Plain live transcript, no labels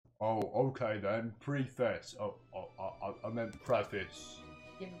Oh, okay then. Preface. I meant preface.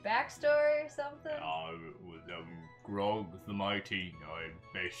 Give a backstory or something? With Grog the Mighty, I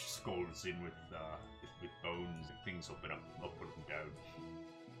bashed skulls in with bones and things up and down.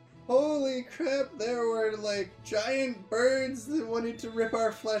 Holy crap, there were like giant birds that wanted to rip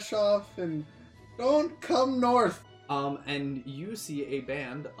our flesh off and don't come north. And you see a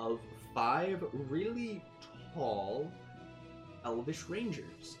band of 5 really tall elvish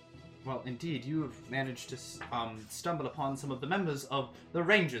rangers. Well, indeed, you have managed to stumble upon some of the members of the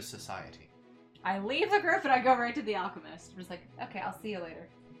Rangers Society. I leave the group and I go right to the alchemist. I'm just like, okay, I'll see you later.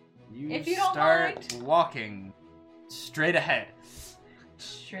 You If you don't start mind. walking straight ahead.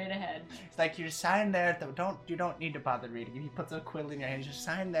 Straight ahead. It's like you sign there at the you don't need to bother reading. If you put the quill in your hand, just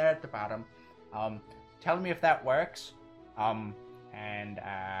sign there at the bottom. Tell me if that works. And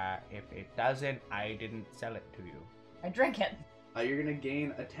if it doesn't, I didn't sell it to you. I drink it. You're gonna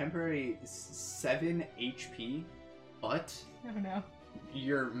gain a temporary 7 HP, but Oh no.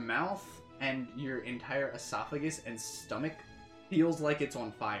 your mouth and your entire esophagus and stomach feels like it's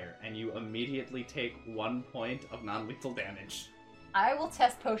on fire, and you immediately take 1 point of non-lethal damage. I will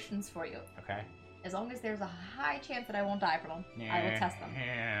test potions for you. Okay. As long as there's a high chance that I won't die from them, I will test them.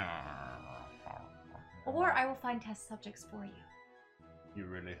 Or I will find test subjects for you. You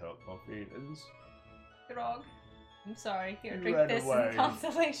really hurt my feelings. Grog, I'm sorry. Here, You drink ran this away. in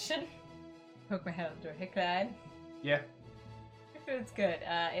consolation. Poke my head out the door. Hey, Clyde. Yeah. Your food's good.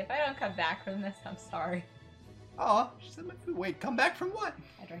 If I don't come back from this, I'm sorry. Oh, she said, wait, come back from what?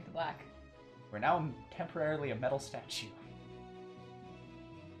 I drank the black. We're now temporarily a metal statue.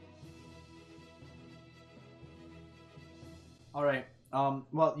 Alright,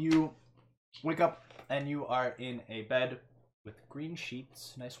 well, you wake up and you are in a bed with green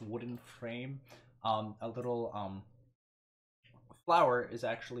sheets, nice wooden frame. A little, flower is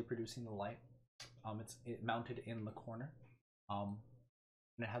actually producing the light. It's mounted in the corner. And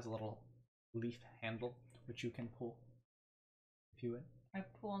it has a little leaf handle, which you can pull if you would. I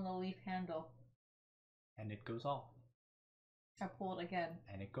pull on the leaf handle. And it goes off. I pull it again.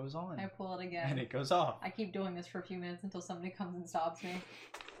 And it goes on. I pull it again. And it goes off. I keep doing this for a few minutes until somebody comes and stops me.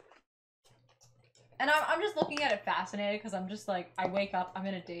 And I'm just looking at it fascinated because I'm just like, I wake up, I'm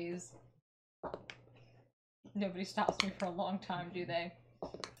in a daze. Nobody stops me for a long time, do they?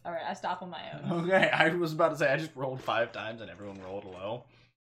 Alright, I stop on my own. Okay, I was about to say I just rolled 5 times and everyone rolled low.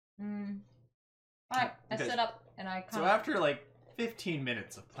 Alright, I Okay. sit up and I So after like 15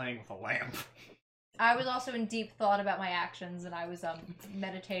 minutes of playing with a lamp. I was also in deep thought about my actions and I was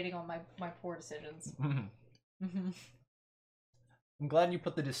meditating on my poor decisions. Mm-hmm. I'm glad you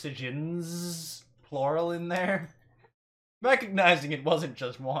put the decisions plural in there. Recognizing it wasn't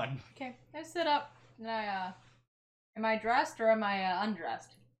just one. Okay, I sit up and am I dressed or am I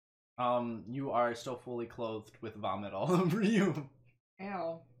undressed? You are still fully clothed with vomit all over you.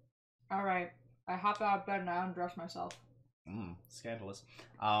 Ew. Alright, I hop out of bed and I undress myself. Scandalous.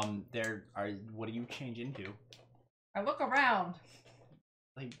 What do you change into? I look around.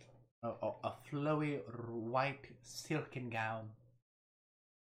 Like a flowy white silken gown.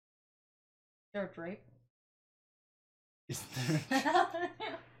 Is there a drape? Is there?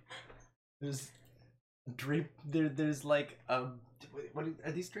 There's a drape. There's like what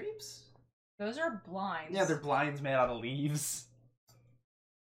are these drapes? Those are blinds. Yeah, they're blinds made out of leaves.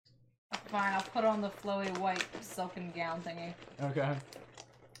 Fine, I'll put on the flowy white silken gown thingy. Okay.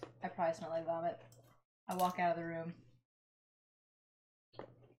 I probably smell like vomit. I walk out of the room.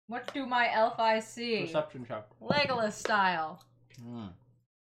 What do my elf eyes see? Perception check. Legolas style. Hmm.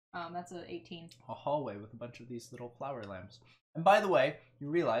 That's a 18. A hallway with a bunch of these little flower lamps. And by the way, you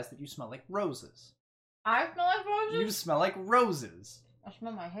realize that you smell like roses. I smell like roses? You smell like roses. I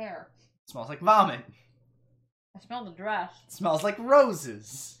smell my hair. It smells like vomit. I smell the dress. It smells like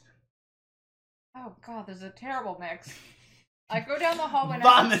roses. Oh god, there's a terrible mix. I go down the hallway and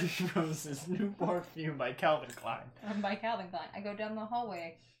Vomit Roses, new perfume by Calvin Klein. I'm by Calvin Klein. I go down the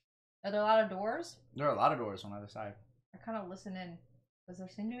hallway. Are there a lot of doors? There are a lot of doors on either side. I kind of listen in. Does there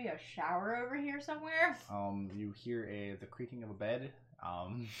seem to be a shower over here somewhere? You hear the creaking of a bed.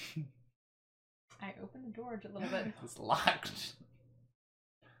 I open the door a little bit. It's locked.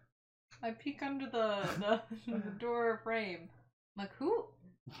 I peek under the door frame. I'm like,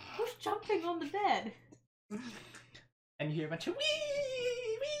 who's jumping on the bed? And you hear a bunch of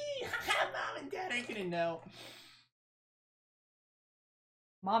wee, Mom and Dad ain't gonna know.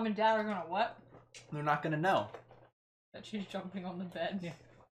 Mom and Dad are gonna what? They're not gonna know. That she's jumping on the bed. Yeah.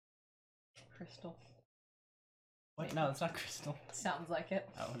 Crystal. Wait, no, it's not Crystal. Sounds like it.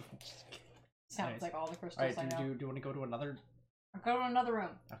 Oh, Sounds nice. like all the crystals Alright, I know. do you want to go to another I go to another room.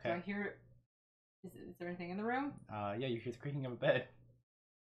 Okay. Do I hear? Is there anything in the room? Yeah, you hear the creaking of a bed.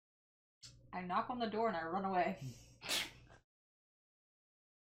 I knock on the door and I run away.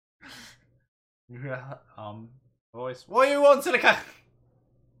 Yeah. Voice. What do you want, Silica?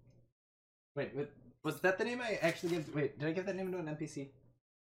 Wait, was that the name I actually gave? Wait, did I give that name to an NPC?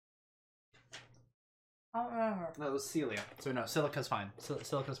 I don't remember. No, it was Celia. So no, Silica's fine.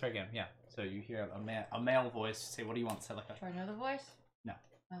 Silica's fair game. Yeah. So you hear a male voice say, "What do you want, Silica?" Do I know the voice? No.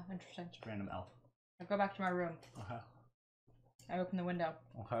 Oh, interesting. It's a random elf. I go back to my room. Okay. I open the window.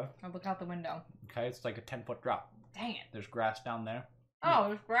 Okay. I look out the window. Okay. It's like a 10-foot drop. Dang it. There's grass down there. Oh,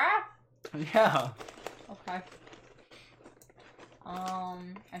 there's grass? Yeah. Okay.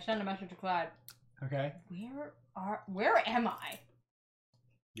 I send a message to Clyde. Okay. Where am I?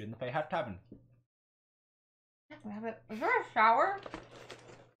 You're in the Fey Hat Tavern. Is there a shower?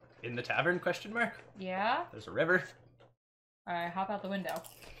 In the tavern? Question mark. Yeah. There's a river. I hop out the window.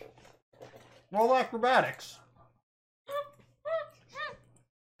 Roll acrobatics.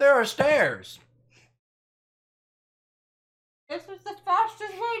 There are stairs. This is the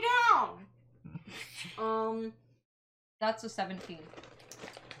fastest way down. That's a 17.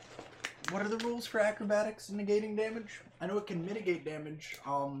 What are the rules for acrobatics and negating damage? I know it can mitigate damage.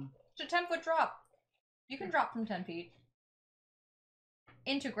 It's a 10-foot drop. You can drop from 10 feet.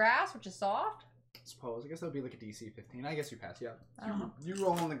 Into grass, which is soft. I suppose. I guess that would be like a DC 15. I guess you pass, yeah. I don't know. You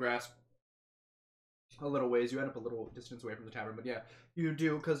roll on the grass a little ways. You end up a little distance away from the tavern, but yeah, you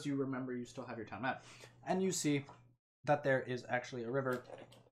do because you remember you still have your town map. And you see that there is actually a river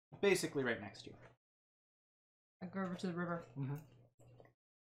basically right next to you. I go over to the river. Mm-hmm.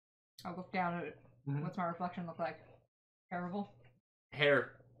 I look down at it. Mhm. What's my reflection look like? Terrible.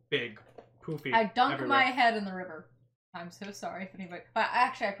 Hair, big, poofy. I dunk everywhere. my head in the river. I'm so sorry if anybody. But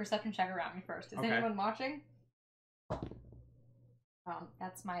actually, I perception check around me first. Is Okay. anyone watching?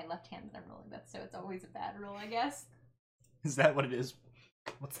 That's my left hand that I'm rolling with, so it's always a bad roll, I guess. Is that what it is?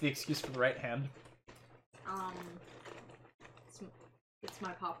 What's the excuse for the right hand? It's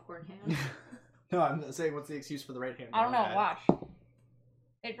my popcorn hand. No, I'm saying what's the excuse for the right hand? I don't know. Bad. Watch.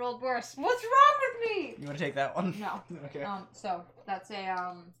 It rolled worse. What's wrong with me? You want to take that one? No. Okay. So that's a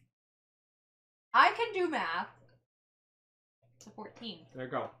I can do math. It's a 14. There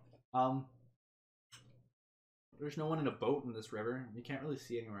you go. There's no one in a boat in this river. You can't really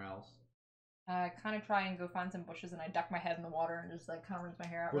see anywhere else. I kind of try and go find some bushes, and I duck my head in the water and just like kind of rinse my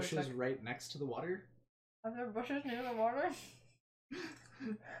hair out. Bushes really quick. right next to the water. Are there bushes near the water?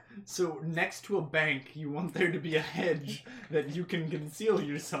 So next to a bank, you want there to be a hedge that you can conceal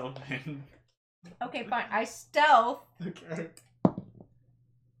yourself in. Okay, fine. I stealth. Okay.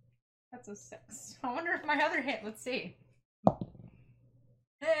 That's a 6. I wonder if my other hand. Let's see.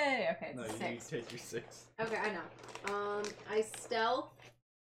 Hey, okay, No, it's a you need 6. to take your 6. Okay, I know. I stealth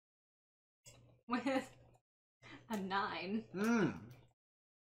with a 9, Hmm.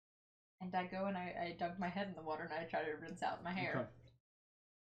 and I go and I dunk my head in the water and I try to rinse out my hair. Okay.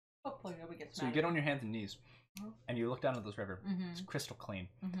 Hopefully nobody gets So you mad get at on me. your hands and knees, and you look down at this river. Mhm. It's crystal clean.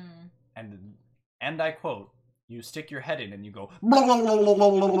 Mhm. And I quote, you stick your head in and you go,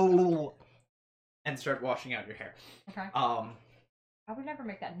 And start washing out your hair. Okay. I would never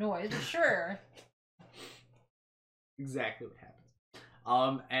make that noise, but sure. Exactly what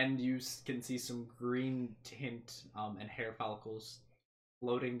happens. And you can see some green tint and hair follicles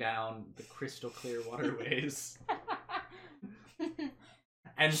floating down the crystal clear waterways.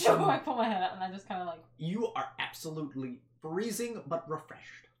 And So I some, pull my head out and I just kind of like, you are absolutely freezing but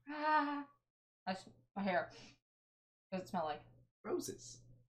refreshed. my hair. What does it smell like? Roses.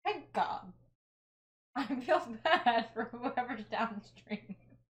 Thank God. I feel bad for whoever's downstream.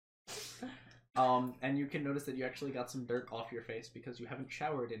 And you can notice that you actually got some dirt off your face because you haven't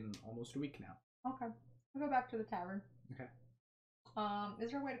showered in almost a week now. Okay. I'll go back to the tavern. Okay.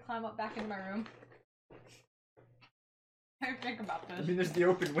 Is there a way to climb up back into my room? I think about I this. mean, there's the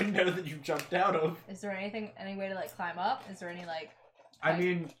open window that you jumped out of. Is there any way to like climb up? Is there any like? I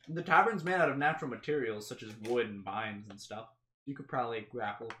mean, the tavern's made out of natural materials such as wood and vines and stuff. You could probably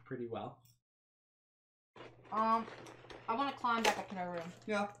grapple pretty well. I want to climb back up to my room.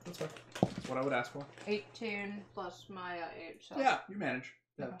 Yeah, that's fine. That's what I would ask for. 18 plus my age. So. Yeah, you manage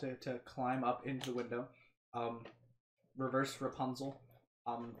Okay. to climb up into the window. Reverse Rapunzel,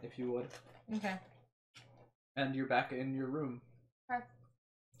 if you would. Okay. And you're back in your room. Okay.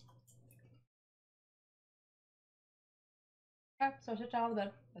 Okay, so I sit down on the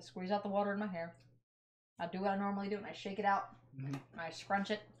bed. I squeeze out the water in my hair. I do what I normally do, and I shake it out. Mhm. And I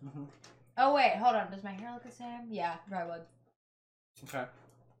scrunch it. Mhm. Oh wait, hold on. Does my hair look the same? Yeah, dry wood. Okay.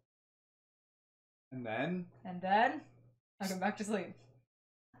 And then? And then I go back to sleep.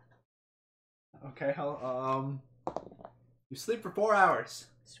 Okay, you sleep for 4 hours.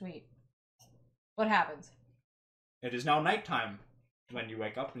 Sweet. What happens? It is now nighttime when you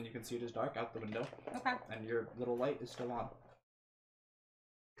wake up and you can see it is dark out the window. Okay. And your little light is still on.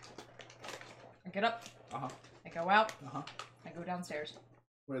 I get up. Uh-huh. I go out. Uh-huh. I go downstairs.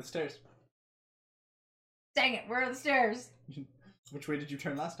 Where are the stairs? Dang it, where are the stairs? Which way did you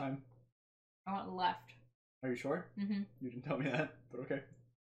turn last time? I went left. Are you sure? Mm-hmm. You didn't tell me that, but okay.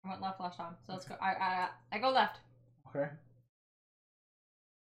 I went left last time, so let's go. I go left. Okay.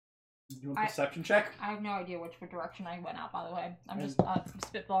 Do you want a perception check? I have no idea which direction I went out, by the way. I'm And- just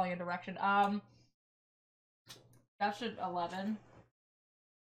spitballing a direction. That should 11.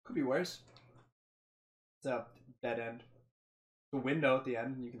 Could be worse. It's a dead end. The window at the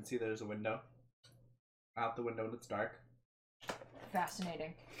end, you can see there's a window. Out the window and it's dark.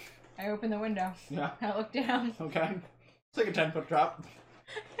 Fascinating. I open the window. Yeah. I look down. Okay. It's like a 10-foot drop.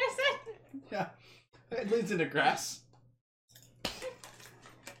 Is it? Yeah. It leads into grass.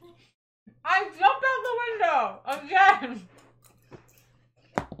 I jumped out the window again.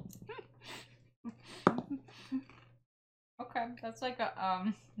 Okay, that's like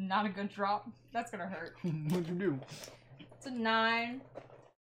a not a good drop. That's gonna hurt. What'd you do? It's a 9.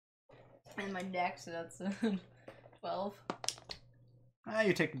 And my dex, so that's a 12.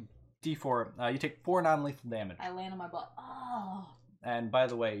 You take D4. You take 4 non-lethal damage. I land on my butt. Oh. And by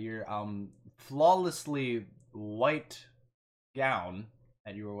the way, your flawlessly white gown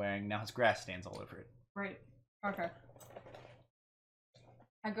that you were wearing now has grass stains all over it. Great. Okay.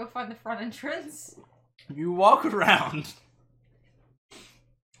 I go find the front entrance. You walk around.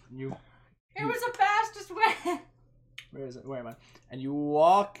 It was the fastest way. Where is it? Where am I? And you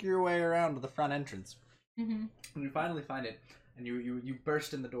walk your way around to the front entrance. Mm-hmm. And you finally find it, and you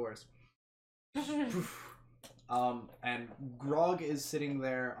burst in the doors. And Grog is sitting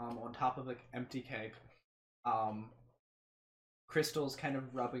there on top of an empty keg. Crystal's kind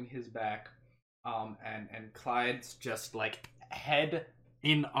of rubbing his back. And Clyde's just like head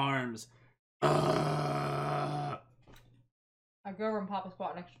in arms. I go over and pop a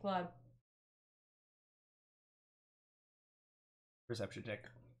spot next to Clyde. Perception check.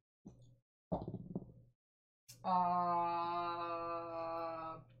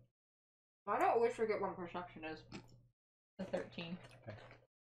 I don't always forget what perception is. The 13.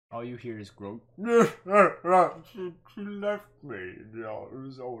 All you hear is Grog. She left me. I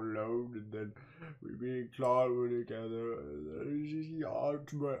was all alone, and then me and Clyde were together, and then she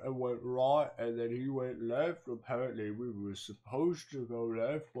asked me and went right, and then he went left. Apparently, we were supposed to go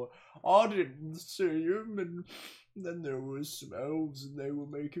left, but I didn't see him, and then there was some elves, and they were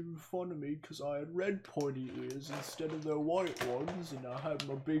making fun of me because I had red pointy ears instead of their white ones, and I had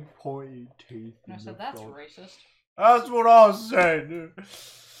my big pointy teeth. And I said, that's racist. That's what I said.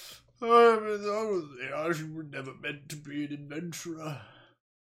 I was never meant to be an adventurer.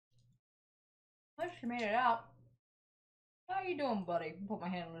 At least you made it out. How you doing, buddy? Put my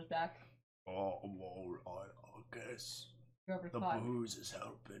hand on his back. Oh, I'm alright, I guess. Go over to The Clyde. booze is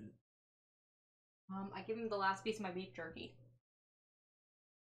helping. I give him the last piece of my beef jerky.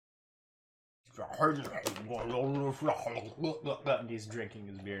 And he's drinking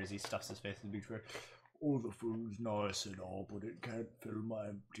his beer as he stuffs his face with beef jerky. All the food's nice and all, but it can't fill my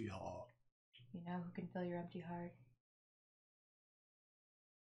empty heart. You know who can fill your empty heart?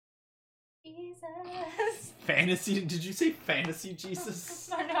 Jesus. Fantasy? Did you say fantasy Jesus?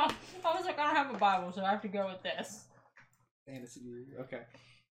 I know. I was like, I don't have a Bible, so I have to go with this. Fantasy. Okay.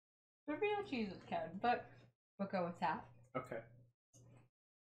 The real Jesus can, but we'll go with that. Okay.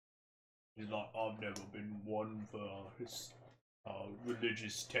 He's like, I've never been one for his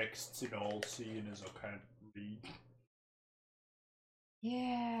religious texts and all, seeing as I can't read.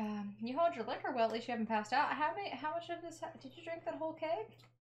 Yeah, you hold your liquor well. At least you haven't passed out. How much of this did you drink? That whole keg?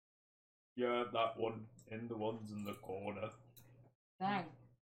 Yeah, that one, and the ones in the corner. Dang.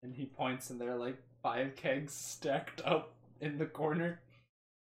 And he points, and there are like 5 kegs stacked up in the corner.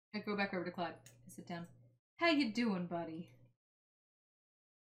 I go back over to Clyde. I sit down. How you doing, buddy?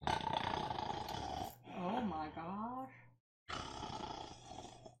 Oh my gosh.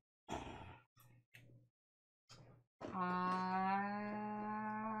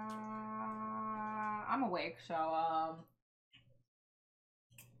 I'm awake, so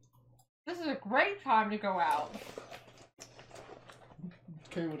this is a great time to go out.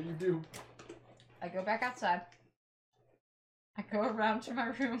 Okay, what do you do? I go back outside. I go around to my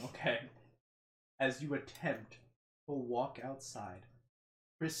room. Okay. As you attempt to walk outside,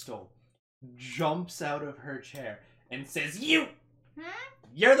 Crystal jumps out of her chair and says, "You! Hmm?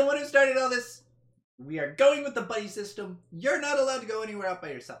 You're the one who started all this! We are going with the buddy system. You're not allowed to go anywhere out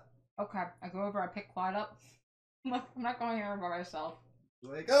by yourself. Okay, I go over, I pick Clyde up. I'm not going here by myself.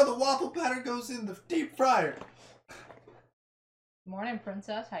 Like, oh, the waffle pattern goes in the deep fryer. Morning,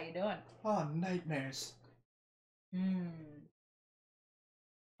 princess. How you doing? Oh, nightmares. I'm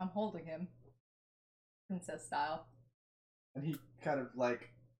holding him. Princess style. And he kind of,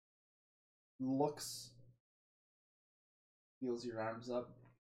 like, looks, feels your arms up,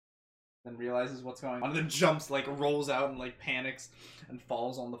 then realizes what's going on, and then jumps, like, rolls out and, like, panics and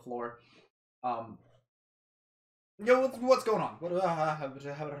falls on the floor. Yo, what's going on? I was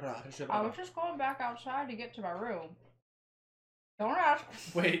just going back outside to get to my room. Don't ask.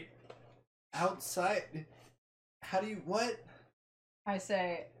 Wait. Outside? How do you... What? I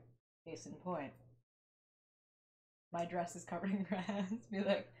say, case in point. My dress is covered in grass. Be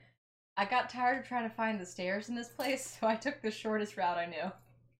like, I got tired of trying to find the stairs in this place, so I took the shortest route I knew.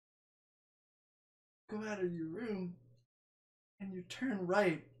 Go out of your room, and you turn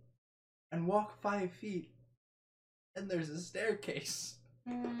right, and walk 5 feet, and there's a staircase.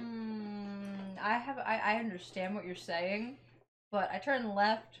 I understand what you're saying, but I turned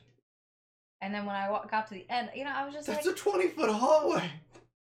left, and then when I got to the end, I was just That's like... a 20-foot hallway!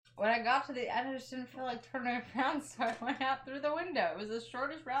 When I got to the end, I just didn't feel like turning around, so I went out through the window. It was the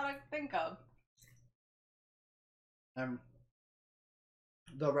shortest route I could think of.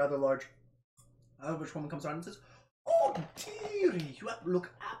 The rather large Elvish woman comes around and says, "Oh, dearie, you look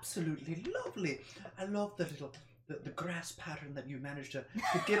absolutely lovely. I love the grass pattern that you managed to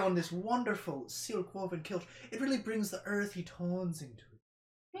get on this wonderful silk woven kilt. It really brings the earthy tones into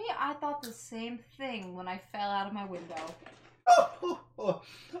it." Me, I thought the same thing when I fell out of my window. Oh,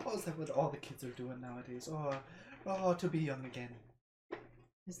 is that what all the kids are doing nowadays? Oh, to be young again.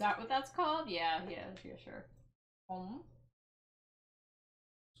 Is that what that's called? Yeah, sure.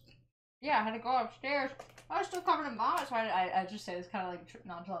 Yeah, I had to go upstairs. I was still covered in vomit, so I just say this kind of like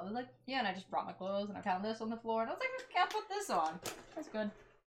nonchalant. I was like, yeah, and I just brought my clothes, and I found this on the floor, and I was like, I can't put this on. That's good.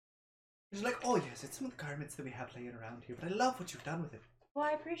 She's like, oh yes, it's some of the garments that we have laying around here, but I love what you've done with it. Well,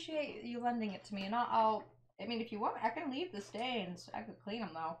 I appreciate you lending it to me, and I mean, if you want, I can leave the stains. I could clean them,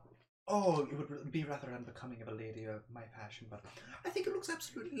 though. Oh, it would be rather unbecoming of a lady of my fashion, but I think it looks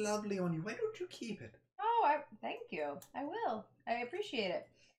absolutely lovely on you. Why don't you keep it? Oh, thank you. I will. I appreciate it.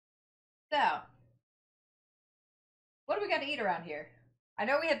 So, what do we got to eat around here? I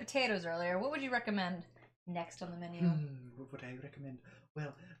know we had potatoes earlier. What would you recommend next on the menu? What would I recommend?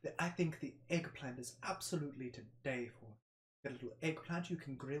 Well, I think the eggplant is absolutely today for. Get a little eggplant, you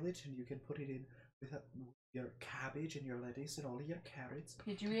can grill it, and you can put it in with your cabbage and your lettuce and all of your carrots.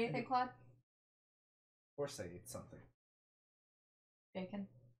 Did you eat anything, Claude? Of course I ate something. Bacon.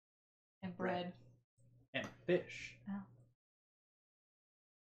 And bread. And fish. Oh.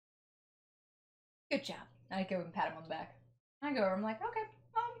 Good job. I go and pat him on the back. I go over, I'm like, okay,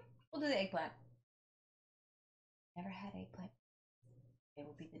 we'll do the eggplant. Never had eggplant. Today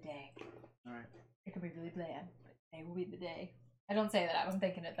will be the day. Alright. It could be really bland, but today will be the day. I don't say that, I'm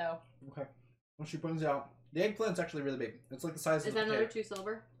thinking it though. Okay. When she brings out, the eggplant's actually really big. It's like the size of a potato. Is that another 2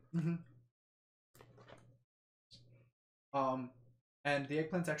 silver? Mm-hmm. And the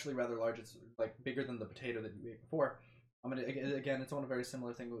eggplant's actually rather large. It's like bigger than the potato that you ate before. Again, it's on a very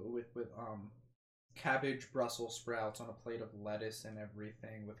similar thing with cabbage, Brussels sprouts on a plate of lettuce and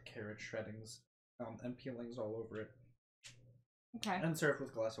everything with carrot shreddings and peelings all over it. Okay. And served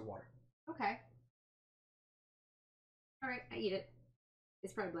with a glass of water. Okay. Alright, I eat it.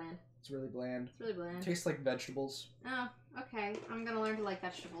 It's probably bland. It's really bland. It's really bland. Tastes like vegetables. Oh, okay. I'm gonna learn to like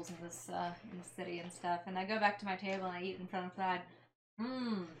vegetables in this city and stuff. And I go back to my table and I eat in front of Clyde.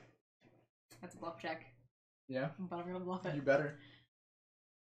 That's a bluff check. Yeah? But I'm gonna bluff it. You better.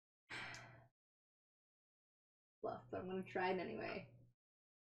 Bluff, but I'm gonna try it anyway.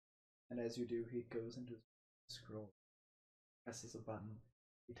 And as you do, he goes into his scroll, presses a button,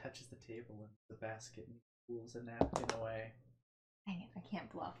 he touches the table and the basket and he pulls a napkin away. Dang it, I can't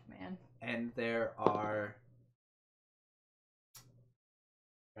bluff, man. And there are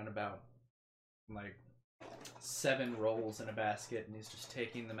around about like 7 rolls in a basket, and he's just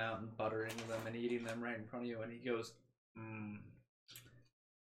taking them out and buttering them and eating them right in front of you, and he goes,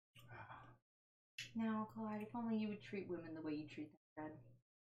 Now, Clyde, if only you would treat women the way you treat them, Fred.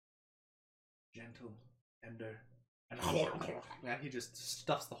 gentle, tender, and he just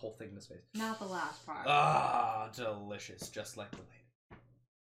stuffs the whole thing in his face. Not the last part. Ah, delicious, just like the lady.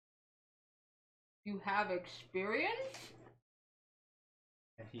 You have experience?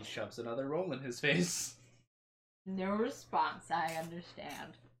 And he shoves another roll in his face. No response, I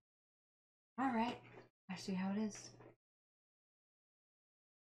understand. Alright, I see how it is.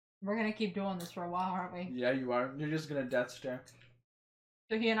 We're gonna keep doing this for a while, aren't we? Yeah, you are. You're just gonna death stare.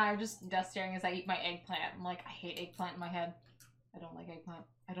 So he and I are just death staring as I eat my eggplant. I'm like, I hate eggplant in my head. I don't like eggplant.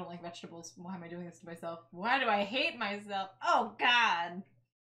 I don't like vegetables. Why am I doing this to myself? Why do I hate myself? Oh, God.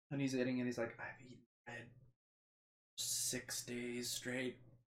 And he's eating, and he's like, I've eaten bread 6 days straight.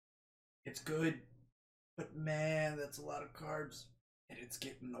 It's good, but man, that's a lot of carbs, and it's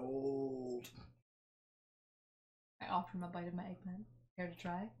getting old. I offer him a bite of my eggplant. Care to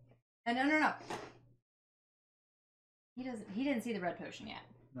try? And no. He didn't see the red potion yet.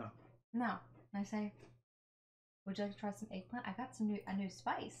 No. No. And I say, would you like to try some eggplant? I got a new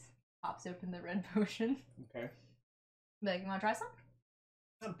spice. Pops open the red potion. Okay. Be like, you wanna try some?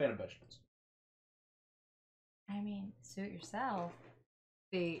 Not a fan of vegetables. I mean, suit yourself.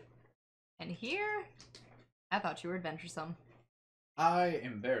 See, and here, I thought you were adventuresome. I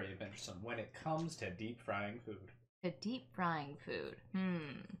am very adventuresome when it comes to deep frying food. To deep frying food.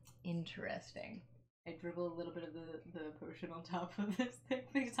 Interesting. I dribble a little bit of the potion on top of this thing.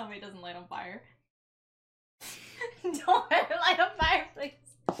 Please tell me it doesn't light on fire. Don't let it light on fire,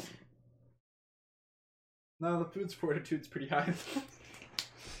 please. No, the food's fortitude's pretty high.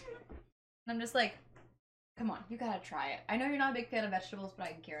 I'm just like, come on, you gotta try it. I know you're not a big fan of vegetables, but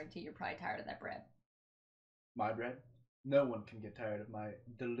I guarantee you're probably tired of that bread. My bread? No one can get tired of my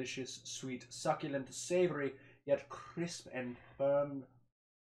delicious, sweet, succulent, savory, yet crisp and firm.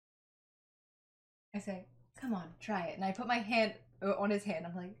 I say, come on, try it. And I put my hand on his hand.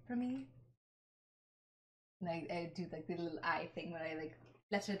 I'm like, for me? And I do like the little eye thing when I like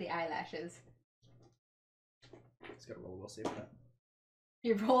flutter the eyelashes. Just gotta roll a will save for that.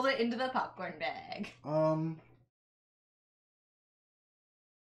 You rolled it into the popcorn bag.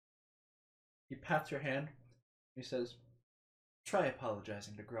 He pats your hand. He says, try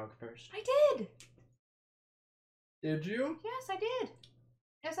apologizing to Grog first. I did! Did you? Yes, I did.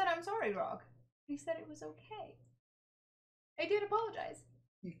 I said, I'm sorry, Grog. He said it was okay. I did apologize.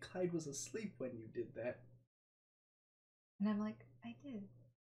 Clyde was asleep when you did that. And I'm like, I did.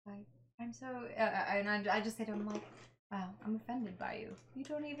 I'm so... and I just said to him, like, wow, I'm offended by you. You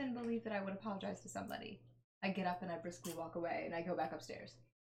don't even believe that I would apologize to somebody. I get up and I briskly walk away and I go back upstairs.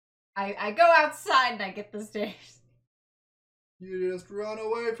 I go outside and I get the stairs. You just run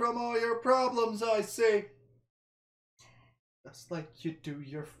away from all your problems, I see. Just like you do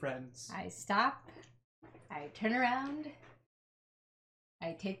your friends. I stop. I turn around.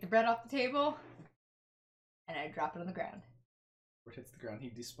 I take the bread off the table. And I drop it on the ground. Where it hits the ground, he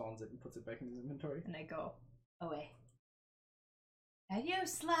despawns it and puts it back in his inventory. And I go away. And you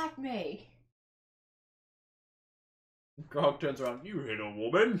slapped me. Grog turns around. You hit a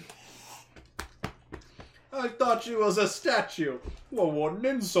woman. I thought she was a statue. Well, what an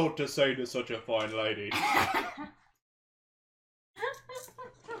insult to say to such a fine lady.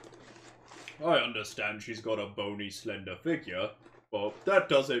 I understand she's got a bony, slender figure, but that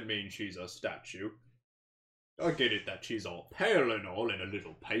doesn't mean she's a statue. I get it that she's all pale and all and a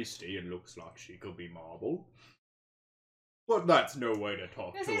little pasty and looks like she could be marble. But that's no way to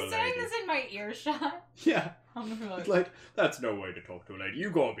talk Is to he a saying lady. this in my earshot? Yeah, I'm like, like, that's no way to talk to a lady.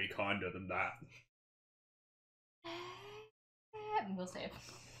 You gotta be kinder than that. we'll save.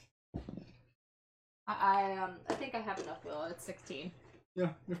 I think I have enough will. It's 16. Yeah,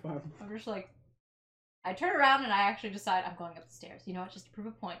 you're fine. I'm just like, I turn around and I actually decide I'm going up the stairs. You know what? Just to prove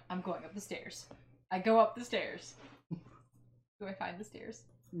a point, I'm going up the stairs. I go up the stairs. Do I find the stairs?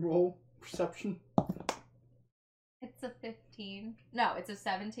 Roll perception. It's a 15. No, it's a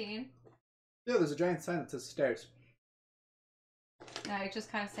 17. Yeah, there's a giant sign that says stairs. And I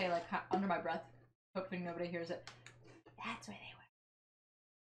just kind of say, like, under my breath, hoping nobody hears it. That's where they were.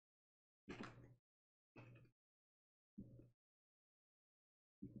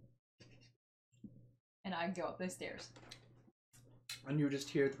 And I go up the stairs. And you just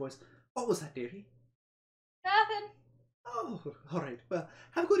hear the voice, what was that, dearie? Nothing. Oh, alright. Well,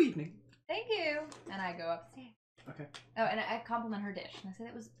 have a good evening. Thank you. And I go upstairs. Okay. Oh, and I compliment her dish. And I said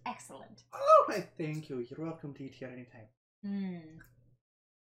it was excellent. Alright, thank you. You're welcome to eat here anytime.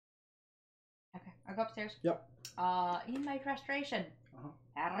 Okay, I go upstairs. Yep. In my frustration, Uh-huh.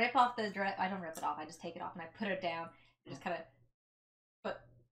 I rip off the dress. I don't rip it off. I just take it off and I put it down. I just kind of. But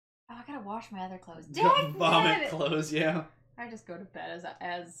I gotta wash my other clothes. Dang Vomit it! clothes, yeah. I just go to bed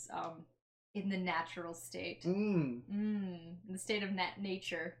as in the natural state. In The state of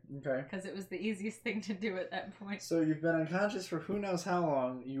nature, Okay. because it was the easiest thing to do at that point. So you've been unconscious for who knows how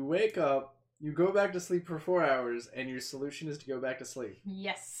long. You wake up, you go back to sleep for 4 hours, and your solution is to go back to sleep.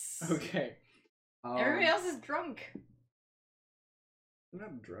 Yes. Okay. Everybody else is drunk. I'm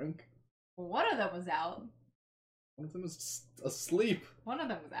not drunk. One of them was out. One of them is asleep. One of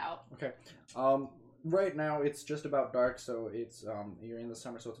them was out. Okay. Right now it's just about dark, so it's you're in the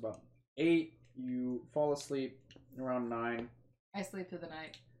summer, so it's about 8. You fall asleep around 9. I sleep through the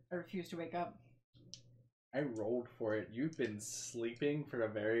night. I refuse to wake up. I rolled for it. You've been sleeping for a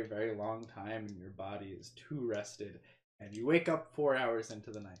very, very long time, and your body is too rested. And you wake up 4 hours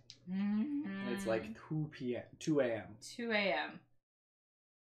into the night. Mm-hmm. And it's like 2 a.m. 2 a.m.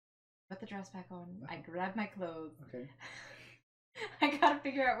 Put the dress back on. I grab my clothes. Okay. I gotta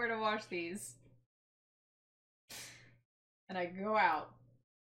figure out where to wash these. And I go out.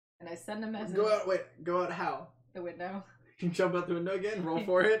 And I send a message. Go out how? The window. You jump out the window again, roll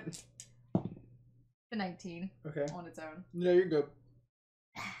for it. The 19. Okay. On its own. Yeah, you're good.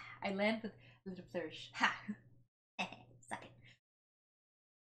 I land with a little flourish. Ha! Suck it.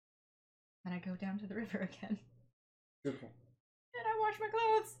 And I go down to the river again. Beautiful. And I wash my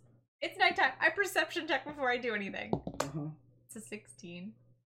clothes. It's nighttime. I perception check before I do anything. Uh-huh. It's a 16.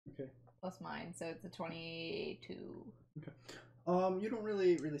 Okay. Plus mine, so it's a 22. Okay. You don't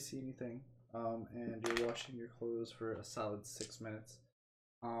really see anything. And you're washing your clothes for a solid 6 minutes.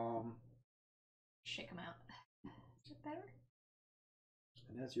 Shake them out. Is it better?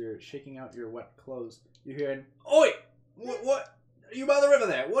 And as you're shaking out your wet clothes, you hear an, "Oi! What? Are you by the river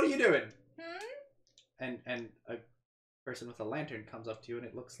there? What are you doing?" And a person with a lantern comes up to you, and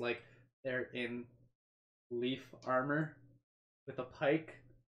it looks like they're in leaf armor with a pike.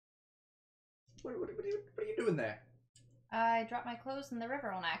 What are you doing there? I dropped my clothes in the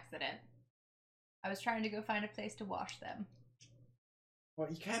river on accident. I was trying to go find a place to wash them. Well,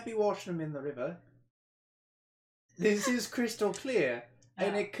 you can't be washing them in the river. This is crystal clear,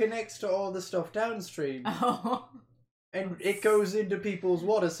 and it connects to all the stuff downstream, Oh. and it goes into people's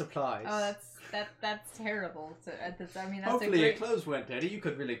water supplies. Oh, that's terrible. So, that's Hopefully a your great... clothes weren't dirty. You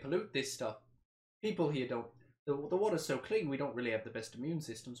could really pollute this stuff. People here don't. The water's so clean, we don't really have the best immune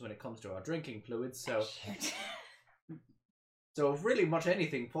systems when it comes to our drinking fluids. So, so if really much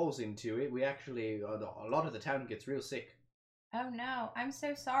anything falls into it, we actually a lot of the town gets real sick. Oh no, I'm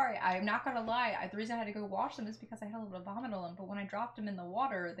so sorry. I'm not gonna lie. The reason I had to go wash them is because I had a little vomit on them. But when I dropped them in the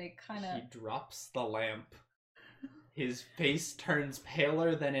water, they kind of. He drops the lamp. His face turns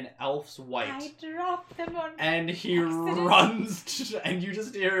paler than an elf's white. I dropped them on. And he accident. runs, and you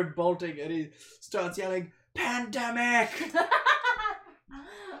just hear him bolting, and he starts yelling, "Pandemic!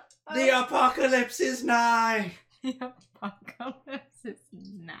 The apocalypse is nigh!" The apocalypse is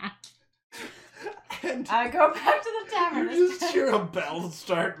nigh. And I go back to the tavern. you just hear a bell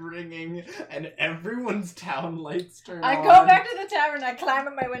start ringing, and everyone's town lights turn on. I go back to the tavern. I climb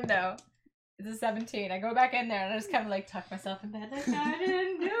up my window. It's a 17. I go back in there and I just kind of like tuck myself in bed. Like I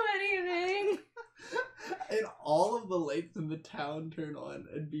didn't do anything. And all of the lights in the town turn on,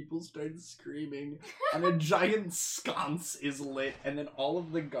 and people start screaming, and a giant sconce is lit, and then all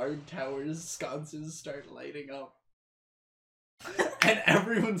of the guard towers' sconces start lighting up. And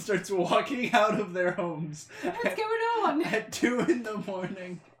everyone starts walking out of their homes. What's going on? At 2 in the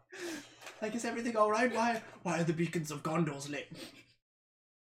morning. Like, is everything alright? Why are the beacons of Gondor's lit?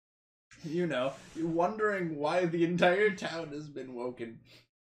 You know, you're wondering why the entire town has been woken.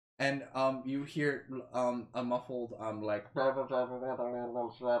 And you hear a muffled like the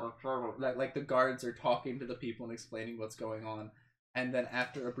guards are talking to the people and explaining what's going on. And then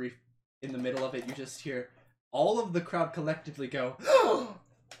after a brief, in the middle of it, you just hear all of the crowd collectively go,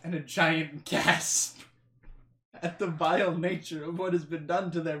 and a giant gasp at the vile nature of what has been done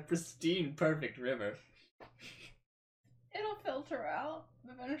to their pristine, perfect river. It'll filter out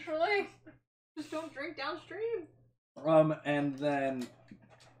eventually. Just don't drink downstream. And then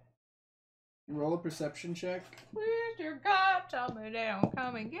roll a perception check. Please, dear God, tell me they don't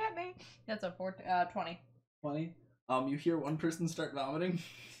come and get me. That's a 20. 20. You hear one person start vomiting.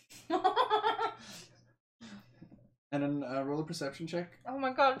 And then roll a perception check. Oh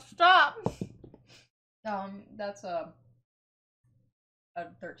my God, stop. That's a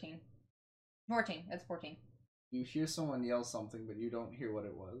 13. 14. That's 14. You hear someone yell something, but you don't hear what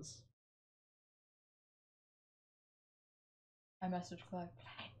it was. I message Clyde.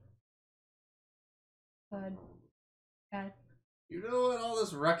 Clyde. Clyde. You know what all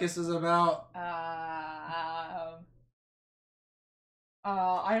this ruckus is about? I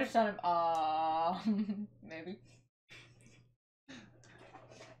just sounded, maybe.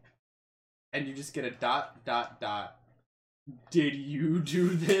 And you just get a ... Did you do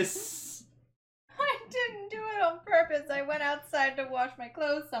this? I didn't do it on purpose. I went outside to wash my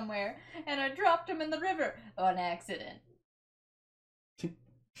clothes somewhere, and I dropped them in the river on accident.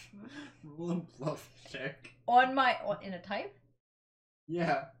 Roll a bluff check. In a type?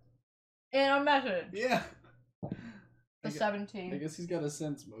 Yeah. In a message. Yeah. I The gue- 17. I guess he's got a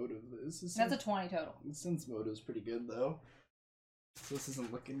sense motive. This is That's a 20 total. sense motive is pretty good though. So this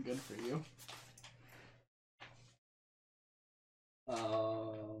isn't looking good for you.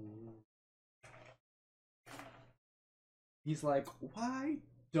 He's like, why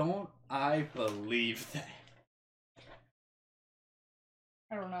don't I believe that?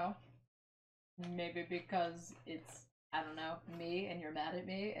 I don't know. Maybe because it's, I don't know, me and you're mad at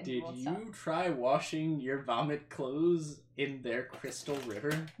me and you Did won't you stop. try washing your vomit clothes in their crystal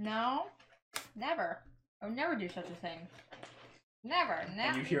river? No. Never. I would never do such a thing. Never. Never.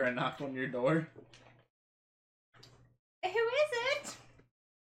 And you hear a knock on your door? Who is it?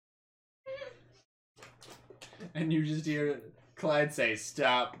 And you just hear Clyde say,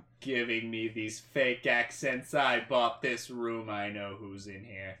 "Stop giving me these fake accents. I bought this room. I know who's in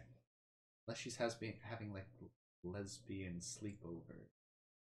here." Unless she's having like lesbian sleepover.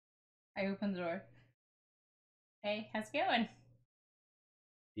 I open the door. Hey, how's it going?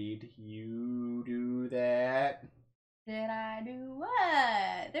 Did you do that? Did I do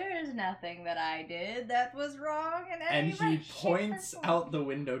what? There's nothing that I did that was wrong in any And he way, shape, or points form. out the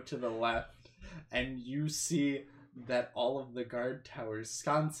window to the left, and you see that all of the guard tower's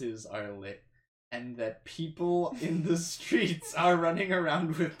sconces are lit, and that people in the streets are running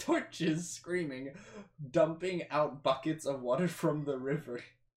around with torches, screaming, dumping out buckets of water from the river.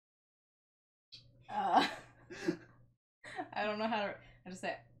 I don't know how to. I just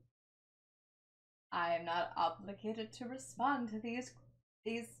say, I am not obligated to respond to these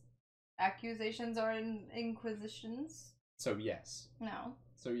accusations or inquisitions. So yes. No.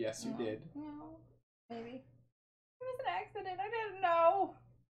 So yes, you No. did. No. Maybe. It was an accident. I didn't know.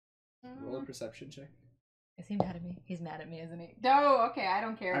 Roll a perception check. Is he mad at me? He's mad at me, isn't he? No. Okay, I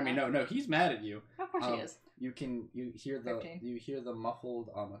don't care. I mean, no, he's mad at you. Of course he is. You hear the 15. muffled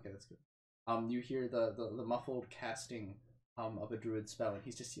okay, that's good. You hear the muffled casting of a druid spell, and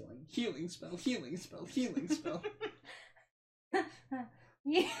he's just yelling, "Healing spell, healing spell, healing spell."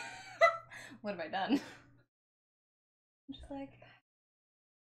 Yeah. What have I done? I'm just like,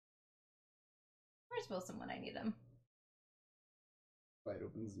 where's Wilson when I need him? Light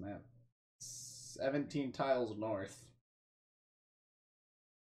opens the map. 17 tiles north.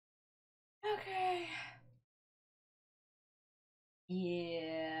 Okay.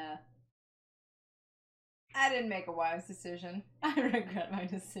 Yeah. I didn't make a wise decision. I regret my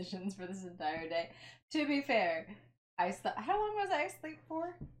decisions for this entire day. To be fair, how long was I asleep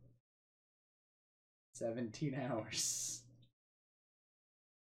for? 17 hours.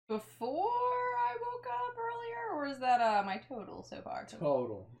 Before I woke up earlier, or is that my total so far?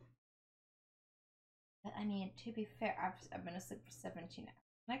 Total. I mean, to be fair, I've been asleep for 17 hours.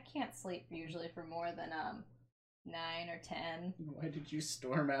 I can't sleep usually for more than 9 or 10. Why did you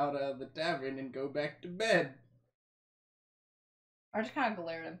storm out of the tavern and go back to bed? I just kind of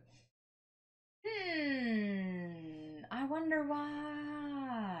glared at him. I wonder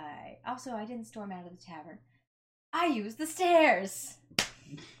why. Also, I didn't storm out of the tavern. I used the stairs.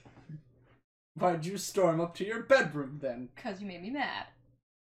 Why'd you storm up to your bedroom then? 'Cause you made me mad.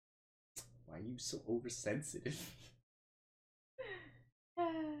 Why are you so oversensitive?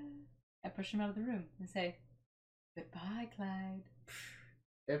 I push him out of the room and say, "Goodbye, Clyde."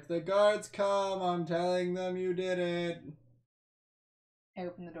 If the guards come, I'm telling them you did it. I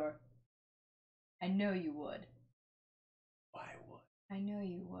open the door. I know you would. Why would? I know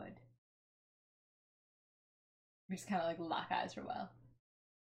you would. We just kind of like lock eyes for a while.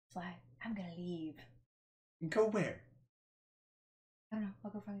 It's like, I'm gonna leave. Go where? I don't know.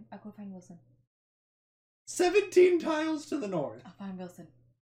 I'll go find Wilson. 17 tiles to the north. I'll find Wilson.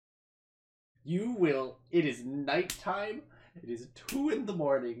 You will. It is nighttime. It is 2 in the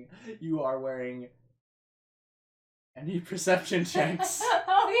morning. You are wearing any perception checks.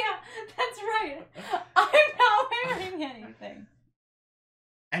 Oh yeah, that's right. I'm not wearing anything.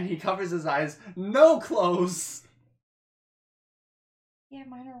 And he covers his eyes. No clothes. Yeah,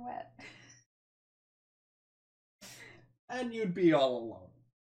 mine are wet. And you'd be all alone.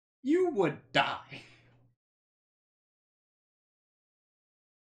 You would die.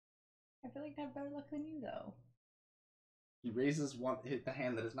 I feel like I have better luck than you, though. He raises the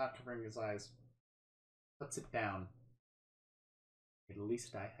hand that is not covering his eyes. Puts it down. At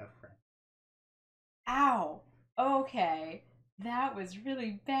least I have friends. Ow. Okay. That was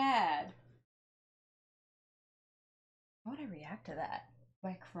really bad. How would I react to that? Do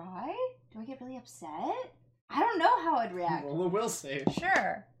I cry? Do I get really upset? I don't know how I'd react. Roll a will save.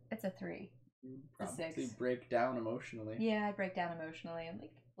 Sure. It's a 3. You A probably 6. break down emotionally. Yeah, I break down emotionally. I'm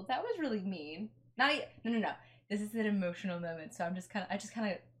like, well, that was really mean. No. This is an emotional moment, so I just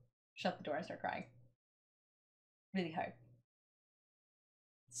kind of shut the door and start crying. Really hard.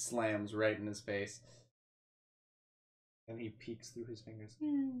 Slams right in his face. And he peeks through his fingers.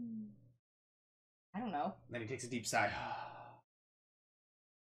 I don't know. Then he takes a deep sigh.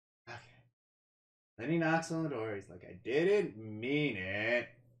 Okay. Then he knocks on the door. He's like, I didn't mean it.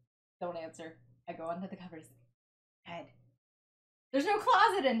 Don't answer. I go under the covers. Head. There's no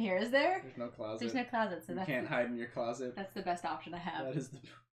closet in here, is there? There's no closet. There's no closet, so You that's can't hide in your closet. that's the best option I have. That is the...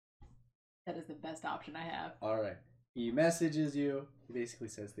 That is the best option I have. Alright. He messages you. He basically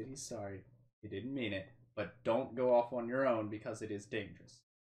says that he's sorry. He didn't mean it. But don't go off on your own because it is dangerous.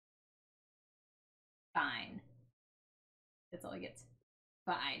 Fine. That's all he gets.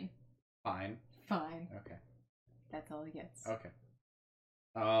 Fine. Fine. Fine. Okay. That's all he gets. Okay.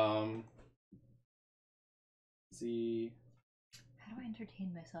 See. How do I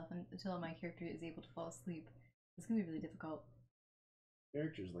entertain myself until my character is able to fall asleep? It's gonna be really difficult.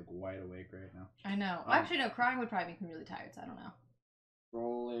 Character's like wide awake right now. I know. Actually, no. Crying would probably make me really tired, so I don't know.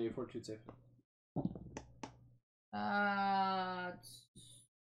 Roll a fortitude save. It's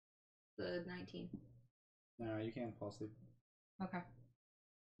the 19. No, you can't fall asleep. Okay.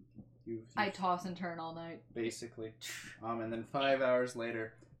 You've I toss and turn all night. basically. And then 5 hours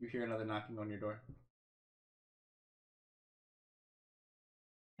later, you hear another knocking on your door.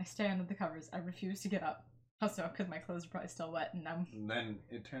 I stay under the covers. I refuse to get up. Also, because my clothes are probably still wet, and I'm And then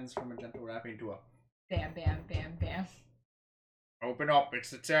it turns from a gentle rapping to a bam, bam, bam, bam. open up, it's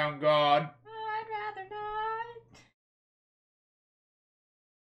the town guard. I'd rather not.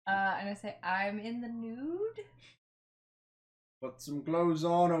 And I say, I'm in the nude. Put some clothes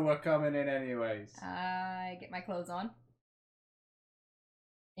on or we're coming in anyways. I get my clothes on.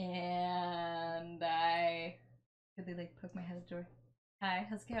 And I really like poke my head at the door. Hi,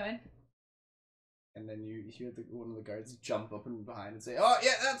 how's it going? And then you hear one of the guards jump up and behind and say, oh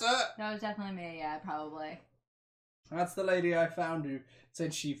yeah, that's her! No, it was definitely me, yeah, probably. That's the lady I found who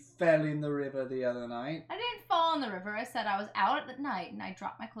said she fell in the river the other night. I didn't fall in the river. I said I was out at night and I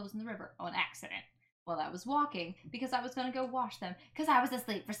dropped my clothes in the river on accident while I was walking because I was going to go wash them because I was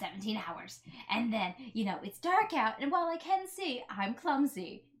asleep for 17 hours. And then, it's dark out, and while I can see, I'm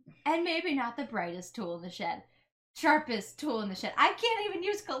clumsy. And maybe not the brightest tool in the shed. Sharpest tool in the shed. I can't even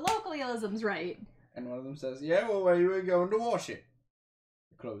use colloquialisms right. And one of them says, yeah, well, where you were going to wash it?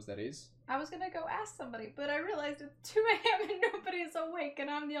 The clothes, that is. I was going to go ask somebody, but I realized it's 2 a.m. and nobody's awake, and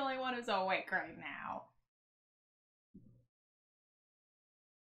I'm the only one who's awake right now.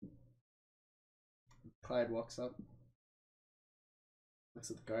 Clyde walks up,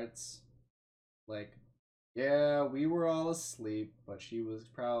 looks at the guards, like, yeah, we were all asleep, but she was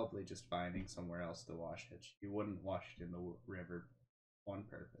probably just finding somewhere else to wash it. She wouldn't wash it in the river on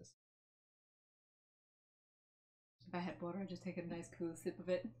purpose. If I had water, I'd just take a nice cool sip of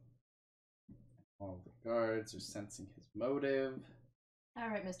it. All the guards are sensing his motive.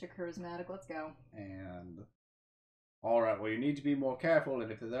 Alright, Mr. Charismatic, let's go. And alright, well, you need to be more careful,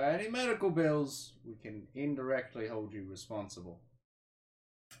 and if there are any medical bills, we can indirectly hold you responsible.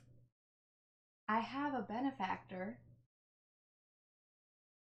 I have a benefactor.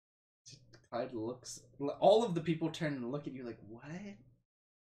 Clyde looks. All of the people turn and look at you like, what?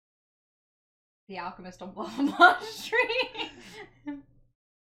 The alchemist on Blah Street.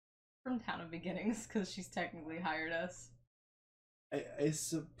 From Town of Beginnings, because she's technically hired us. I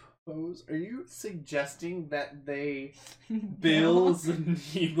suppose. Are you suggesting that they bill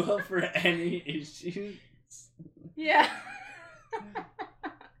Zaniba for any issues? Yeah.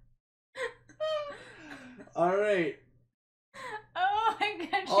 Alright. Oh my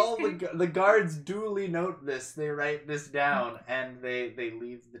god. All the guards duly note this. They write this down and they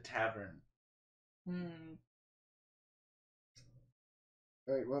leave the tavern.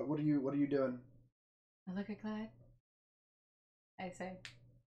 Alright, what are you doing? I look at Clyde. I say,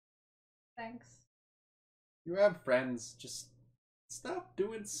 thanks. You have friends. Just stop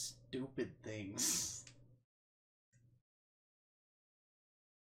doing stupid things.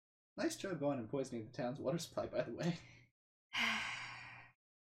 Nice job going and poisoning the town's water supply, by the way.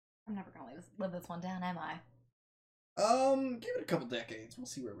 I'm never gonna live this one down, am I? Give it a couple decades. We'll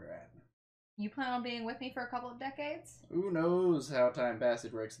see where we're at. You plan on being with me for a couple of decades? Who knows how time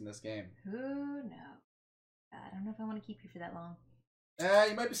passage works in this game? Who knows? I don't know if I want to keep you for that long.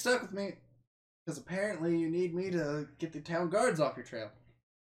 You might be stuck with me. Because apparently you need me to get the town guards off your trail.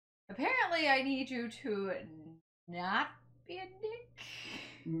 Apparently I need you to not be a dick.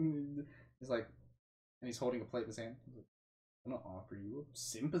 He's like, and he's holding a plate in his hand. He's like, I'm gonna offer you a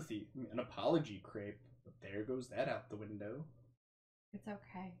sympathy, an apology crepe. But there goes that out the window. It's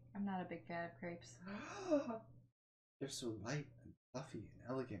okay. I'm not a big fan of crepes. They're so light and fluffy and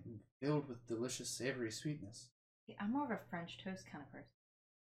elegant and filled with delicious savory sweetness. I'm more of a French toast kind of person.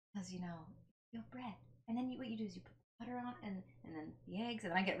 Because, you have bread. And then what you do is you put butter on and then the eggs,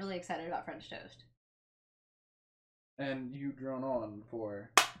 and I get really excited about French toast. And you drone on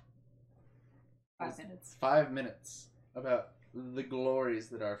for 5 minutes. 5 minutes about the glories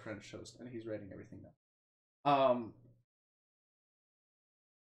that are French toast, and he's writing everything down.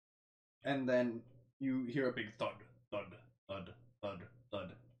 And then you hear a big thud, thud, thud, thud,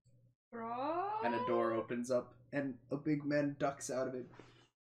 thud, Bro? and a door opens up, and a big man ducks out of it.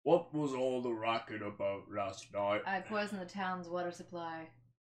 What was all the racket about last night? I poisoned the town's water supply.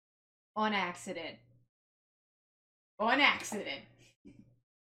 On accident. On accident.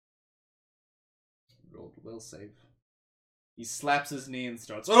 Rolled will save. He slaps his knee and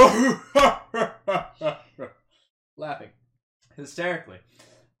starts laughing hysterically.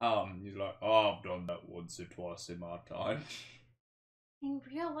 He's like, oh, I've done that once or twice in my time. In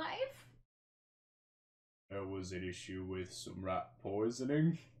real life? There was an issue with some rat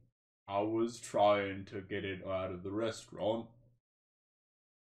poisoning. I was trying to get it out of the restaurant,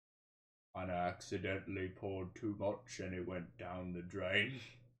 and I accidentally poured too much and it went down the drain.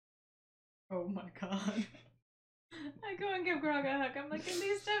 Oh my god. I go and give Grog a hug. I'm like, at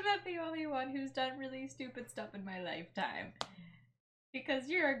least I'm not the only one who's done really stupid stuff in my lifetime. Because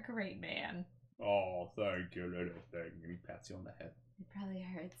you're a great man. Oh, thank you, little thing. And he pats you on the head. It probably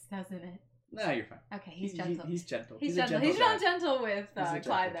hurts, doesn't it? Nah, you're fine. Okay, he's gentle. He's gentle. He's a gentle. gentle He's guy. not gentle with He's a gentle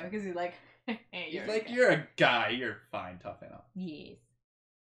Clyde though, guy. because he's like, hey, He's like, you're a guy. You're fine. Toughen up. Yes.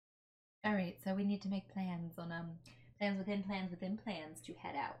 All right, so we need to make plans on plans within plans to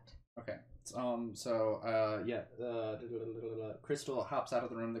head out. Okay. Crystal hops out of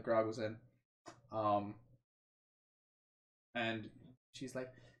the room that Grog was in. And she's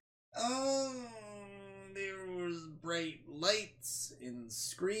like, there was bright lights and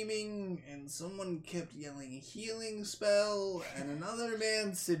screaming, and someone kept yelling healing spell, and another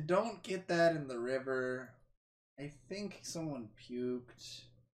man said, don't get that in the river. I think someone puked.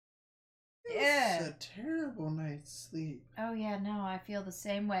 It was a terrible night's sleep. Oh yeah, no, I feel the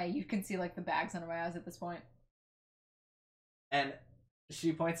same way. You can see like the bags under my eyes at this point. And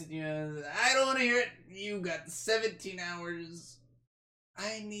she points at you and says, I don't want to hear it. You got 17 hours.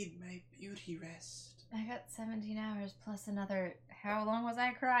 I need my beauty rest. I got 17 hours plus another. How long was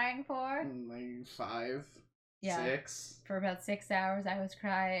I crying for? Like 5, Yeah. 6. For about 6 hours I was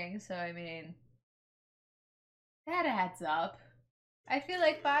crying, so I mean. That adds up. I feel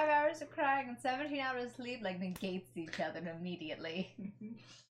like 5 hours of crying and 17 hours of sleep like negates each other immediately.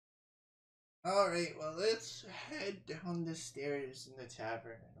 Alright, well, let's head down the stairs in the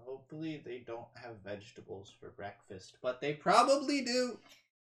tavern, and hopefully they don't have vegetables for breakfast, but they probably do.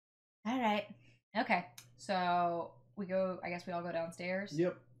 Alright. Okay. So we go, I guess we all go downstairs.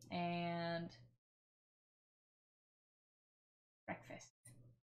 Yep. And breakfast.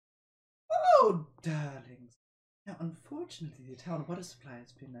 Oh, darlings. Now, unfortunately, the town water supply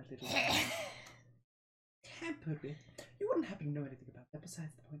has been a little tampered with. You wouldn't happen to know anything about that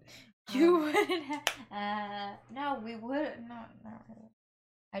besides the point. You wouldn't have. No, we wouldn't. Not really.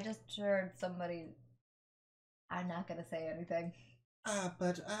 I just heard somebody. I'm not gonna say anything.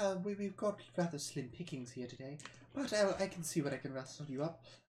 But we've got rather slim pickings here today. But I can see what I can rustle you up.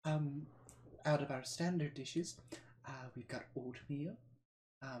 Out of our standard dishes, we've got oatmeal,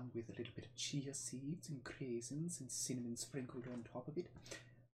 with a little bit of chia seeds and craisins and cinnamon sprinkled on top of it.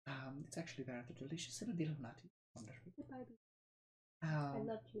 It's actually rather delicious and a little nutty. Wonderful. I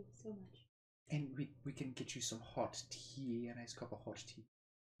loved you so much. And we can get you some hot tea, a nice cup of hot tea.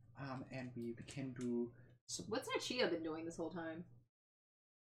 And we can do some... What's our Chia been doing this whole time?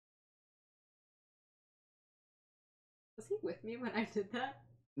 Was he with me when I did that?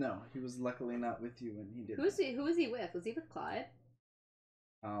 No, he was luckily not with you when he did Who was he with? Was he with Clyde?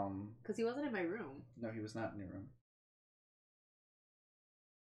 that. Because he wasn't in my room. No, he was not in your room.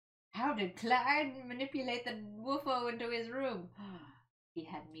 How did Clyde manipulate the woofo into his room? He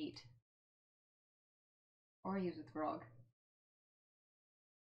had meat. Or he was with Grog.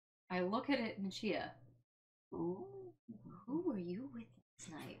 I look at it and Chia. Who were you with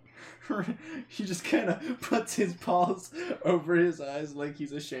last night? He just kind of puts his paws over his eyes like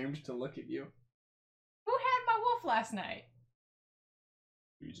he's ashamed to look at you. Who had my wolf last night?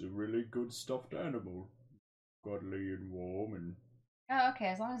 He's a really good stuffed animal. Cuddly and warm and... Oh, okay,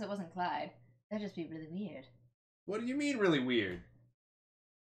 as long as it wasn't Clyde. That'd just be really weird. What do you mean really weird?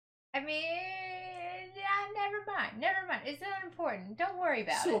 I mean, never mind. It's not important. Don't worry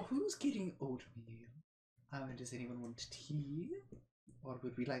about it. So who's getting oatmeal? Does anyone want tea? Or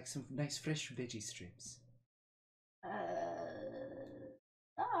would we like some nice fresh veggie strips?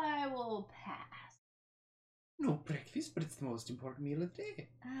 I will pass. No breakfast, but it's the most important meal of the day.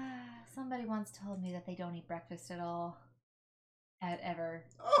 Somebody once told me that they don't eat breakfast at all. Ever.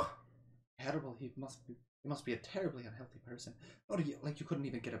 Oh, terrible! He must be a terribly unhealthy person. Or you couldn't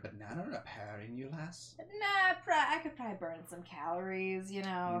even get a banana or a pear in you, lass. Nah, I could probably burn some calories, you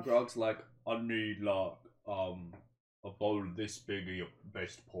know. And Grog's like, I need like a bowl this big of your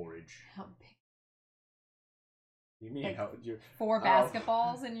best porridge. How big? You mean Like, how would you? 4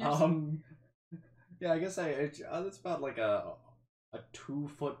 basketballs in your. Yeah, I guess that's about like a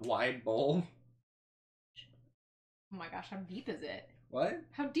 2-foot wide bowl. Oh my gosh, how deep is it? What?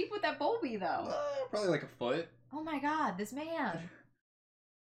 How deep would that bowl be, though? Probably like a foot. Oh my god, this man.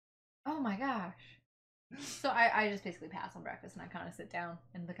 Oh my gosh. So I just basically pass on breakfast and I kind of sit down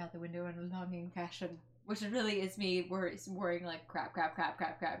and look out the window in a longing fashion, which really is me worrying like crap.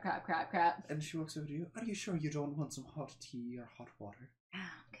 And she walks over to you. Are you sure you don't want some hot tea or hot water? I'm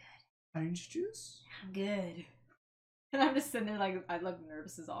good. Orange juice? I'm good. And I'm just sitting there like, I look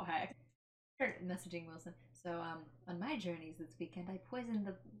nervous as all heck. Start messaging Wilson. So, on my journeys this weekend, I poisoned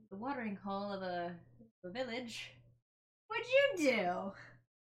the watering hole of a village. What'd you do?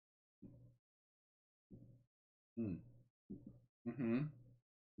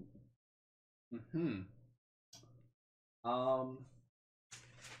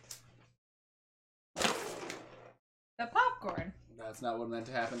 The popcorn. That's not what meant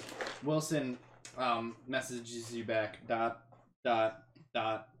to happen. Wilson messages you back. ...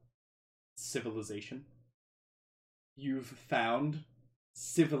 Civilization. You've found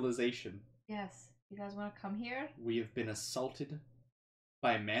civilization. Yes. You guys want to come here? We have been assaulted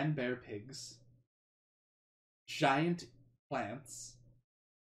by man-bear pigs, giant plants,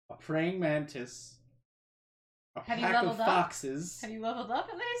 a praying mantis, a Have you pack of leveled up? foxes. Have you leveled up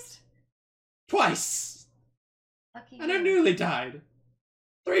at least? Twice! Lucky And I you. nearly died.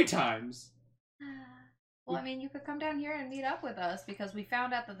 3 times. Well, I mean, you could come down here and meet up with us because we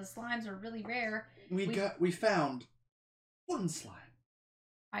found out that the slimes are really rare. We found 1 slime.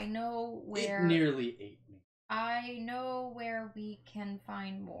 I know where. It nearly ate me. I know where we can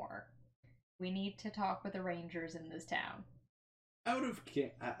find more. We need to talk with the rangers in this town. Out of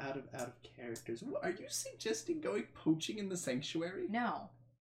characters. Are you suggesting going poaching in the sanctuary? No.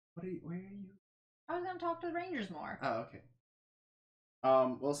 Where are you? I was gonna talk to the rangers more. Oh, okay.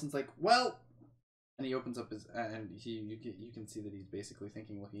 Wilson's like, well, and he opens up his, and you can see that he's basically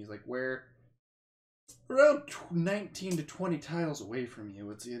thinking, he's like, we're around 19 to 20 tiles away from you.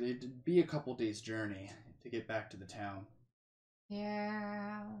 It'd be a couple days' journey to get back to the town.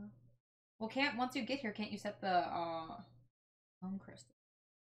 Yeah. Well, once you get here, can't you set the crystal?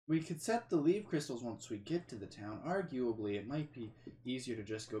 We could set the leave crystals once we get to the town. Arguably, it might be easier to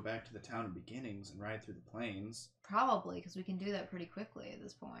just go back to the town of beginnings and ride through the plains. Probably, because we can do that pretty quickly at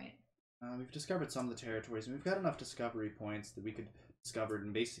this point. We've discovered some of the territories, and we've got enough discovery points that we could discover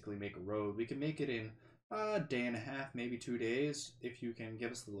and basically make a road. We can make it in a day and a half, maybe 2 days, if you can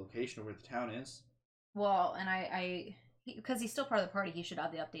give us the location of where the town is. Well, and because he's still part of the party, he should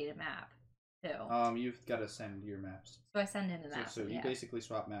have the updated map, too. You've got to send your maps. So I send him the map. So you basically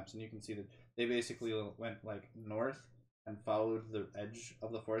swap maps, and you can see that they basically went like north and followed the edge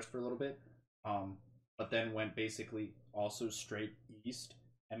of the forest for a little bit, but then went basically also straight east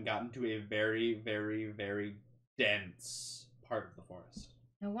and got into a very, very, very dense part of the forest.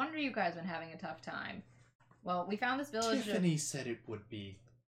 No wonder you guys been having a tough time. Well, we found this village. Tiffany said it would be,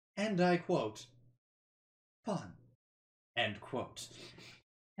 and I quote, fun, end quote.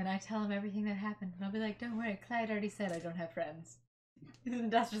 And I tell him everything that happened, and I'll be like, "Don't worry, Clyde already said I don't have friends."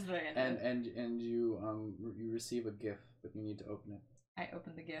 That's just what I end. And you receive a gift, but you need to open it. I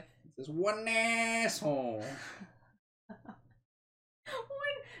open the gift. It says, "One asshole."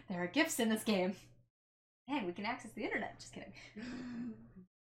 There are gifts in this game. Hey, we can access the internet. Just kidding.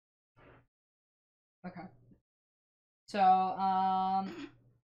 Okay. So,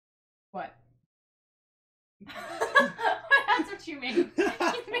 what? That's what you mean.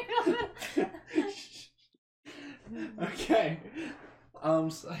 You made a little... Okay.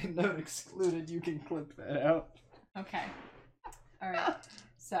 Side note excluded. You can clip that out. Okay. All right.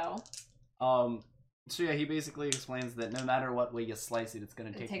 So yeah, he basically explains that no matter what way you slice it, it's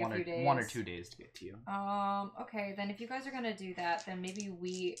going to take one or 2 days to get to you. Okay, then if you guys are going to do that, then maybe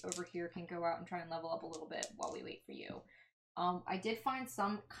we over here can go out and try and level up a little bit while we wait for you. I did find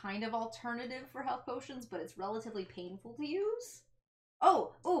some kind of alternative for health potions, but it's relatively painful to use.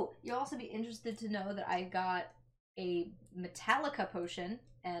 Oh, you'll also be interested to know that I got a Metallica potion,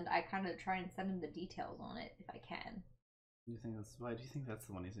 and I kind of try and send him the details on it if I can. Why do you think that's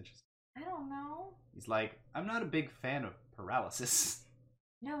the one he's interested I don't know. in? He's like, I'm not a big fan of paralysis.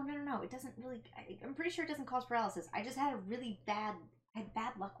 No. It doesn't really. I'm pretty sure it doesn't cause paralysis. I just had I had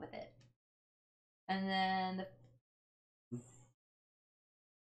bad luck with it. And then the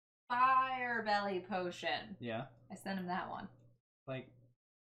fire belly potion. Yeah. I sent him that one. Like,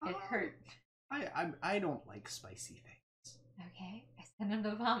 It hurt. I don't like spicy things. Okay, I sent him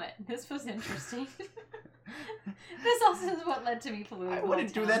the vomit. This was interesting. This also is what led to me polluting. I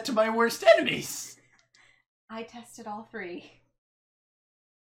wouldn't do Hometown. that to my worst enemies. I tested all 3.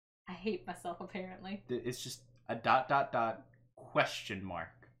 I hate myself, apparently. It's just a ... question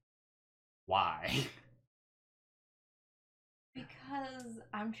mark. Why? Because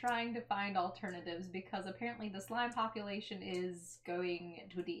I'm trying to find alternatives, because apparently the slime population is going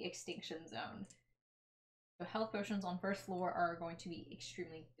to the extinction zone. So health potions on first floor are going to be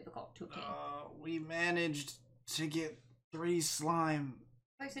extremely difficult to obtain. We managed to get 3 slime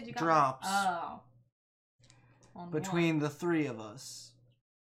Oh, you said you got drops. Oh. On between one. the 3 of us.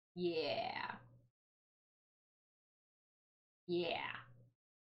 Yeah. Yeah.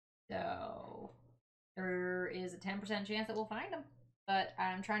 So there is a 10% chance that we'll find them. But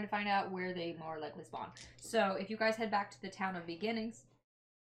I'm trying to find out where they more likely spawn. So if you guys head back to the town of beginnings,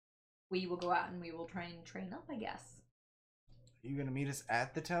 we will go out and we will try and train up, I guess. Are you gonna meet us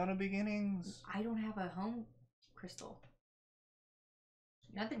at the town of beginnings? I don't have a home crystal.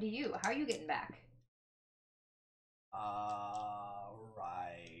 Nothing to you. How are you getting back?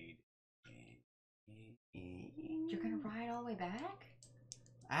 Right. You're gonna ride all the way back?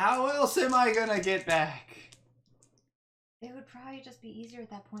 How else am I gonna get back? It would probably just be easier at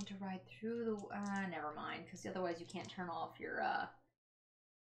that point to ride through the. Never mind, because otherwise you can't turn off your.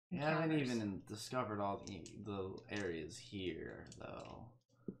 We haven't encounters. even discovered all the areas here, though.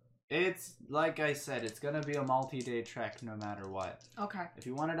 It's like I said, it's gonna be a multi-day trek no matter what. Okay. If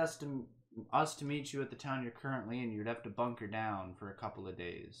you wanted us to meet you at the town you're currently in, you'd have to bunker down for a couple of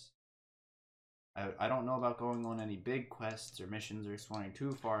days. I don't know about going on any big quests or missions or exploring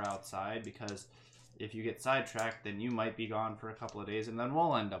too far outside, because if you get sidetracked, then you might be gone for a couple of days, and then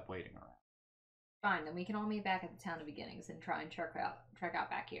we'll end up waiting around. Fine, then we can all meet back at the town of beginnings and try and trek out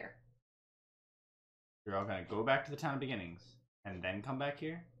back here. You're all gonna go back to the town of beginnings and then come back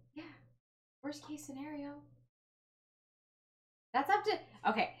here? Yeah. Worst case scenario. That's up to.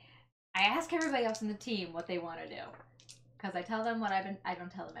 Okay. I ask everybody else in the team what they want to do. Because I tell them what I've been. I don't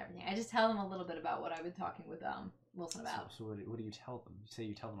tell them everything. I just tell them a little bit about what I've been talking with Wilson about. So what do you tell them? You say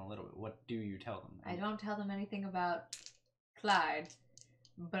you tell them a little bit. What do you tell them? I don't tell them anything about Clyde,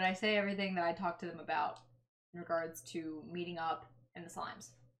 but I say everything that I talk to them about in regards to meeting up and the slimes.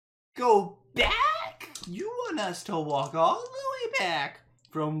 Go back? You want us to walk all the way back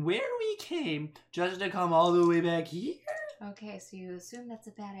from where we came just to come all the way back here? Okay, so you assume that's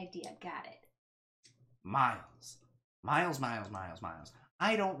a bad idea. Got it. Miles.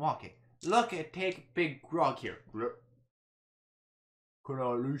 I don't walk it. Look at take big grog here. Could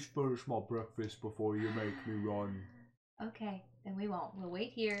I at least finish my breakfast before you make me run? Okay, then we won't. We'll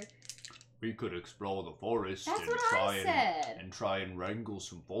wait here. We could explore the forest That's and what I said. try and wrangle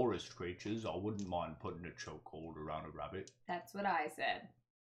some forest creatures. I wouldn't mind putting a chokehold around a rabbit. That's what I said.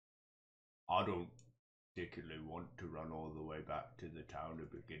 I don't particularly want to run all the way back to the town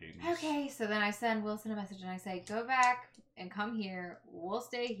of beginnings. Okay, so then I send Wilson a message and I say, go back and come here. We'll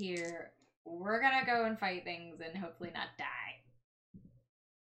stay here. We're gonna go and fight things and hopefully not die.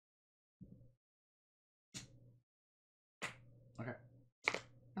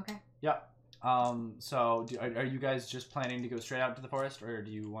 Okay. Yeah. So are you guys just planning to go straight out to the forest, or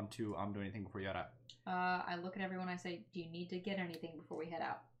do you want to do anything before you head out? I look at everyone. I say, do you need to get anything before we head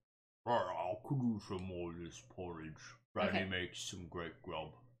out? I could use some more of this porridge. Granny Okay. makes some great grub.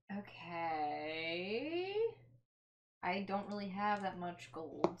 Okay. I don't really have that much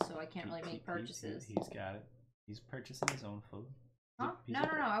gold, so I can't really make purchases. He's got it. He's purchasing his own food. Huh? He's No,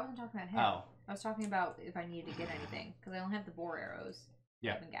 a- I wasn't talking about him. Oh. I was talking about if I needed to get anything, because I only have the boar arrows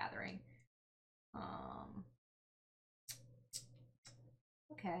Yeah. I've been gathering.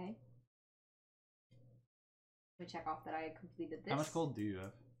 Okay. Let me check off that I completed this. How much gold do you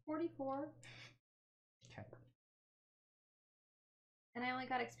have? 44. Okay. And I only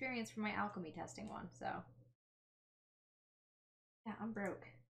got experience from my alchemy testing one, so. Yeah, I'm broke.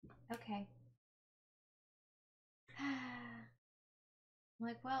 Okay. I'm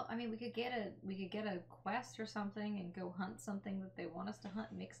like, well, I mean, we could get a quest or something and go hunt something that they want us to hunt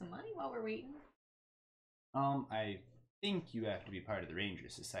and make some money while we're waiting. I think you have to be part of the Ranger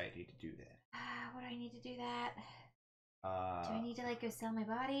Society to do that. Would I need to do that? Do Uh, I need to like go sell my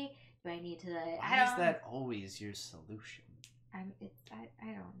body? Do I need to like? I Why don't. is that always your solution? I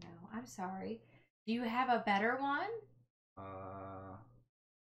don't know. I'm sorry. Do you have a better one?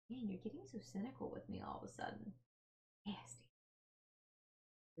 Man, you're getting so cynical with me all of a sudden. Nasty.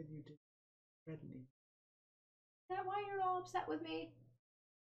 Then you did threatening. Is that why you're all upset with me?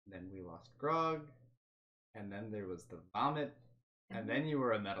 Then we lost Grog, and then there was the vomit, and then you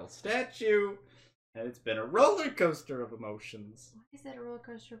were a metal statue, and it's been a roller coaster of emotions. Why is that a roller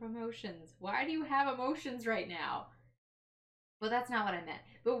coaster of emotions? Why do you have emotions right now? Well, that's not what I meant.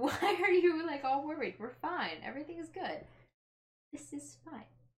 But why are you like all worried? We're fine. Everything is good. This is fine.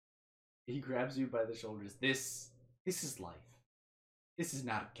 He grabs you by the shoulders. This is life. This is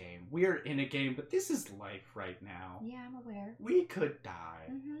not a game. We're in a game, but this is life right now. Yeah, I'm aware. We could die.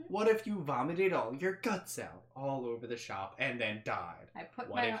 Mm-hmm. What if you vomited all your guts out all over the shop and then died?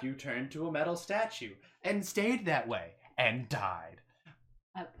 What if you turned to a metal statue and stayed that way and died?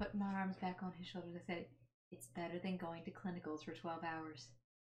 I put my arms back on his shoulders. I said, it's better than going to clinicals for 12 hours.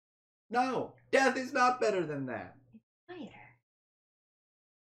 No, death is not better than that. It's quieter.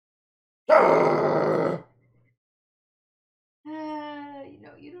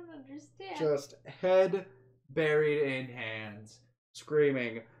 You don't understand. Just head buried in hands,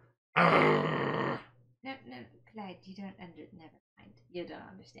 screaming. No, Clyde, you don't never mind. You don't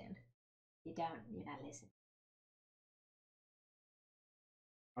understand. You're not listening.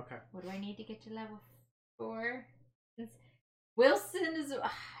 Okay. What do I need to get to level 4? Wilson is... I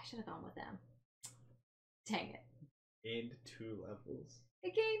should have gone with them. Dang it. Gained 2 levels. I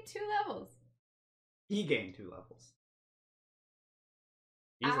gained 2 levels. He gained 2 levels.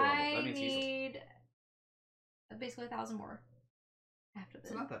 He's a level. That means need basically 1,000 more after this.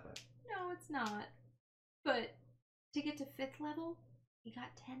 It's not that bad. No, it's not. But to get to 5th level, you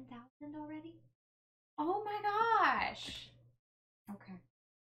got 10,000 already? Oh my gosh! Okay.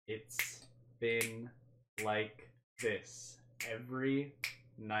 It's been like this every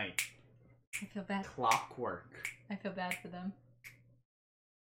night. I feel bad. Clockwork. I feel bad for them.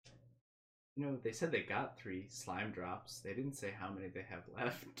 You know, they said they got 3 slime drops. They didn't say how many they have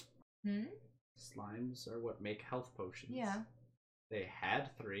left. Slimes are what make health potions. Yeah. They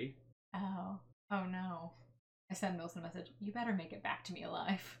had 3. Oh. Oh no. I sent Milson a message. You better make it back to me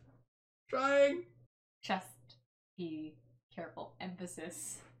alive. Trying. Just be careful.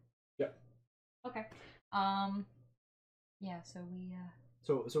 Emphasis. Yep. Okay. Yeah, so we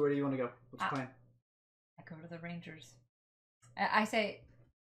So where do you want to go? What's the plan? I go to the Rangers. I say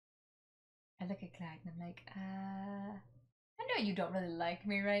I look at Clyde and I'm like, I know you don't really like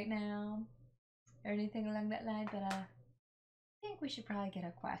me right now or anything along that line, but I think we should probably get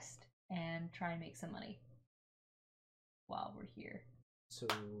a quest and try and make some money while we're here. So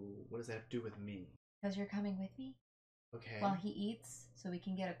what does that have to do with me? Because you're coming with me Okay. while he eats so we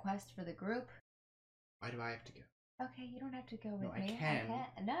can get a quest for the group. Why do I have to go? Okay, you don't have to go with No, me. I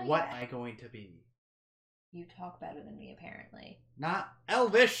can. No, What am I going to be? You talk better than me, apparently. Not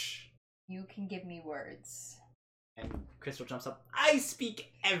Elvish! You can give me words. And Crystal jumps up. I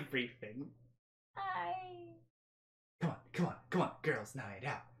speak everything. Come on, girls' night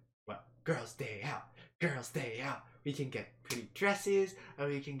out. Well, girls' day out. Girls' day out. We can get pretty dresses, and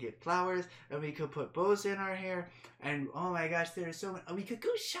we can get flowers, and we could put bows in our hair, and oh my gosh, there is so much. And we could go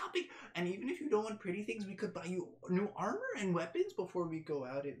shopping, and even if you don't want pretty things, we could buy you new armor and weapons before we go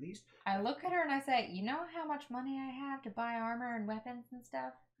out at least. I look at her and I say, you know how much money I have to buy armor and weapons and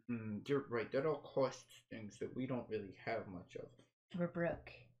stuff? You're right, that all costs things that we don't really have much of. We're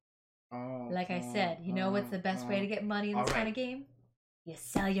broke. Like I said, you know what's the best way to get money in this kind of game? You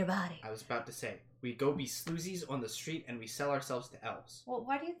sell your body. I was about to say, we go be sloozies on the street and we sell ourselves to elves. Well,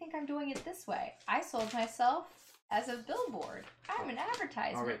 why do you think I'm doing it this way? I sold myself as a billboard. I'm an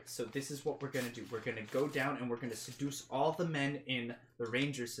advertisement. Alright, so this is what we're gonna do. We're gonna go down and we're gonna seduce all the men in the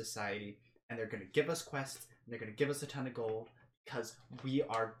Ranger Society, and they're gonna give us quests, and they're gonna give us a ton of gold, because we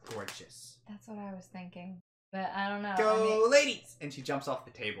are gorgeous. That's what I was thinking. But I don't know. Go, ladies! And she jumps off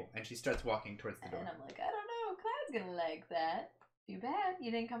the table, and she starts walking towards the door. And I'm like, I don't know. Clyde's gonna like that. Too bad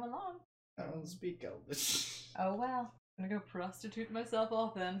you didn't come along. I don't speak Elvish. Oh well. I'm gonna go prostitute myself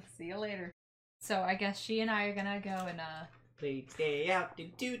off then. See you later. So I guess she and I are gonna go and Play day out, do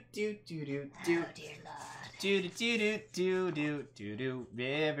do do do do do. Oh dear lord. Do do do do do do do.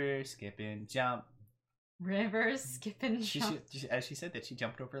 River skip and jump. River skip and jump. As she said that, she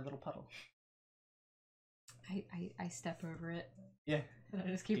jumped over a little puddle. I step over it. Yeah. And I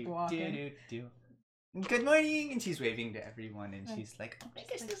just keep walking. Do. Good morning, and she's waving to everyone, and she's like, "Oh my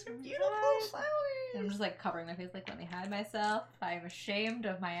gosh, those are beautiful flowers." And I'm just like covering my face, like, let me hide myself. I am ashamed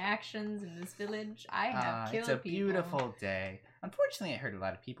of my actions in this village. I have killed people. It's a beautiful day. Unfortunately, I heard a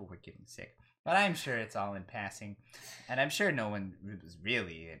lot of people were getting sick, but I'm sure it's all in passing, and I'm sure no one was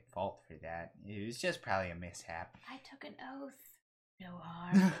really at fault for that. It was just probably a mishap. I took an oath. No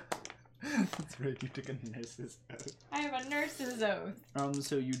harm. That's right, you took a nurse's oath. I have a nurse's oath.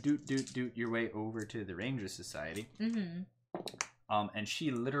 So you doot your way over to the Ranger Society. Mm-hmm. And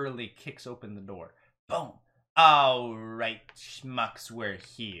she literally kicks open the door. Boom! Alright, schmucks, we're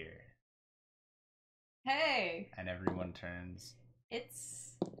here. Hey, And everyone turns.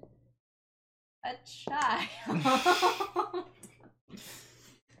 it's a child.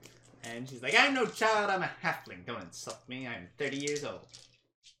 And she's like, I'm no child, I'm a halfling. Don't insult me, I'm 30 years old.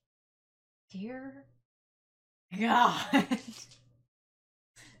 Dear God.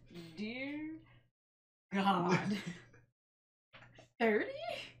 Dear God. 30?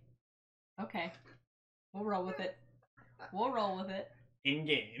 Okay. We'll roll with it. In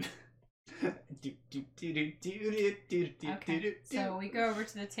game. Okay. So we go over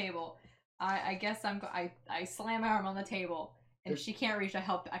to the table. I guess I slam my arm on the table. And if she can't reach, I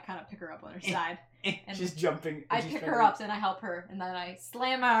kind of pick her up on her side. And she's jumping. I pick her up and I help her. And then I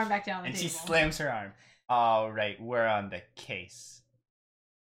slam my arm back down the and table. she slams her arm. Alright, we're on the case.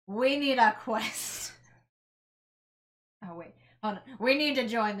 We need a quest. Oh, wait. Hold on. We need to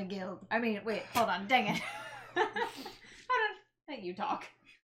join the guild. I mean, wait. Hold on. Dang it. Hold on. Let you talk.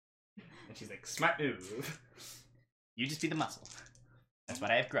 And she's like, smart move. You just be the muscle. That's what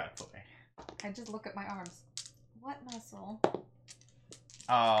I have Grog for. I just look at my arms. What muscle?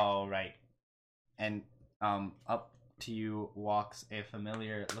 Alright. And, up to you walks a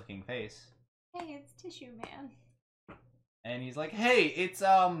familiar looking face. Hey, it's Tissue Man. And he's like, hey, it's,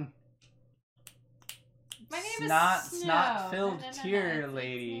 my name is Snow. Snot-filled No, tear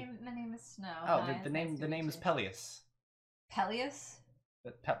lady. My name is Snow. Oh, Hi, the nice name to meet is you. Peleus. Peleus?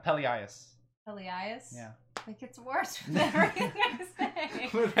 Pelias. Pelias? Yeah. It gets worse with everything I say.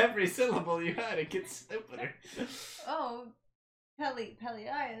 With every syllable you had, it gets stupider. Oh,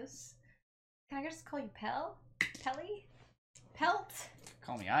 Pelias. Can I just call you Pel? Pelly? Pelt?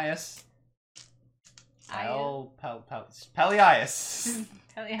 Call me Ias. Ias. Pelias.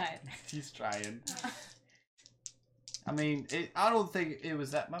 Pelias. He's trying. I mean, I don't think it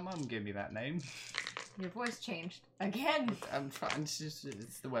was that. My mom gave me that name. Your voice changed. Again. I'm trying.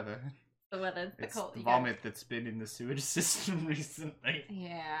 It's the weather. The weather. The It's cold. the You gotta- vomit that's been in the sewage system recently.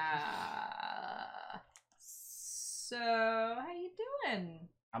 Yeah. So, how you doing?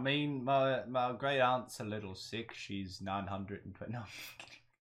 I mean, my great aunt's a little sick. She's 920. No, I'm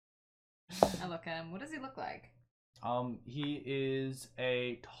kidding. I look at him. What does he look like? He is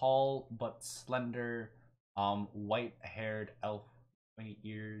a tall but slender, white-haired elf, 20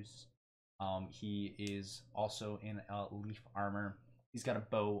 ears. He is also in leaf armor. He's got a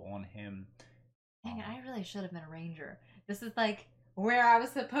bow on him. Dang it, I really should have been a ranger. This is like where I was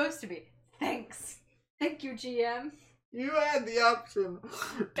supposed to be. Thanks. Thank you, GM. You had the option.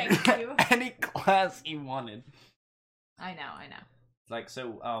 Thank you. Any class you wanted. I know. Like,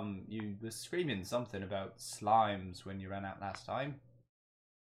 so, you were screaming something about slimes when you ran out last time.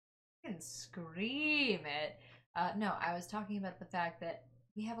 I can scream it. No, I was talking about the fact that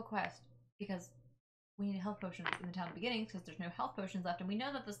we have a quest because we need health potions in the town of beginnings because there's no health potions left, and we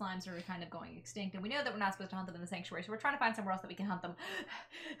know that the slimes are kind of going extinct, and we know that we're not supposed to hunt them in the sanctuary, so we're trying to find somewhere else that we can hunt them.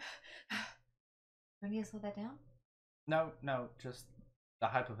 Do I need to slow that down? No, just the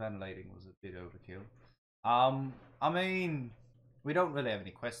hyperventilating was a bit overkill. I mean, we don't really have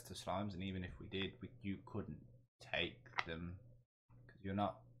any quests to slimes, and even if we did, you couldn't take them because you're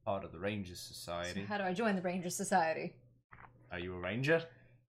not part of the Ranger Society. So how do I join the Ranger Society? Are you a ranger?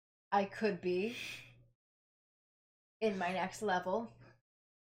 I could be. In my next level.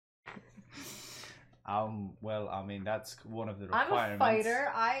 Well, I mean, that's one of the requirements. I'm a fighter.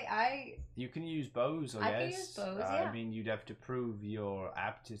 I You can use bows, I guess. can use bows, yeah. I mean, you'd have to prove your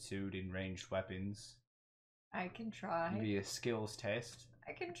aptitude in ranged weapons. can try. It'd be a skills test.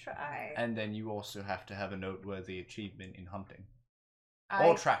 I can try. And then you also have to have a noteworthy achievement in hunting.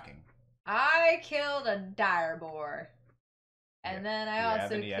 Or tracking. I killed a dire boar. And then I Do you also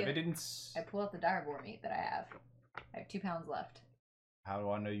have any killed... evidence? I pull out the dire boar meat that I have. I have 2 pounds left. How do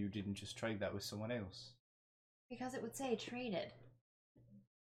I know you didn't just trade that with someone else? Because it would say traded.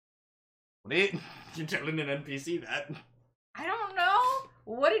 What? You're telling an NPC that? I don't know.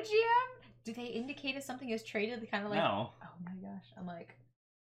 What did GM? Do they indicate if something is traded? Kind of like... No. Oh my gosh. I'm like...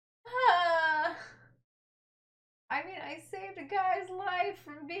 Ah. I mean, I saved a guy's life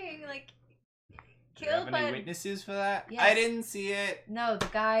from being, like... Do you have killed any by... witnesses for that? Yes. I didn't see it. No, the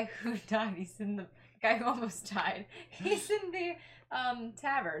guy who died. He's in the... guy who almost died. He's in the,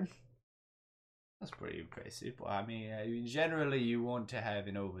 tavern. That's pretty impressive. I mean, generally you want to have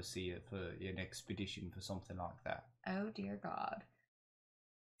an overseer for an expedition for something like that. Oh dear God.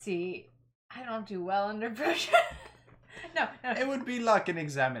 See, I don't do well under pressure. No, no. It would be like an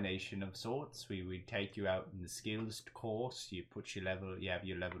examination of sorts. We would take you out in the skills course. You put your level, you have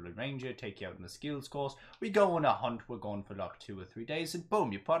your level of ranger. Take you out in the skills course. We go on a hunt. We're gone for like 2 or 3 days, and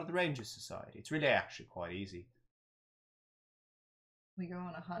boom, you're part of the Ranger Society. It's really actually quite easy. We go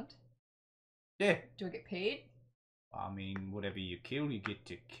on a hunt? Yeah. Do I get paid? I mean, whatever you kill, you get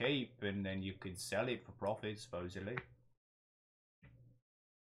to keep, and then you could sell it for profit, supposedly.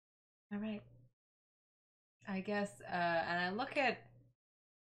 Alright. I guess, and I look at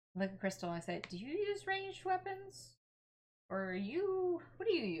Crystal and I say, do you use ranged weapons? Or what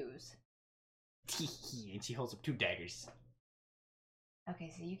do you use? And she holds up 2 daggers.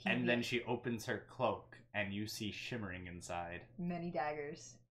 Okay, so you can't. And then she opens her cloak, and you see shimmering inside. Many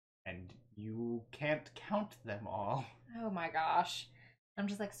daggers. And you can't count them all. Oh my gosh. I'm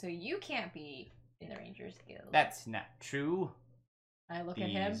just like, so you can't be in the Rangers Guild. That's not true. I look at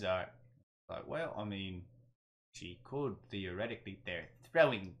him. These are, like, well, I mean, she could theoretically. They're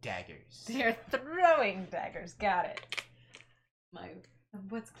throwing daggers. They're throwing daggers. Got it.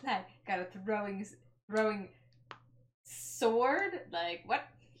 What's Clyde? Got a throwing sword? Like what?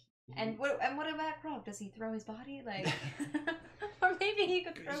 And what about Grog? Does he throw his body? Like, or maybe he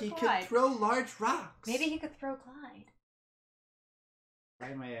could throw He Clyde. could throw large rocks. Maybe he could throw Clyde.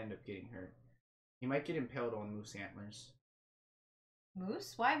 I might end up getting hurt. He might get impaled on moose antlers.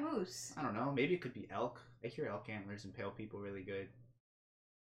 Moose? Why moose? I don't know. Maybe it could be elk. I hear elk antlers impale people really good.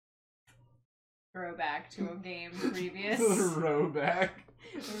 Throwback to a game previous. Throwback.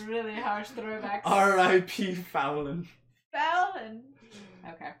 Really harsh throwbacks. R.I.P. Fowlin. Fallon.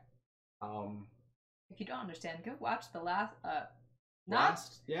 Okay. Um. If you don't understand, go watch the last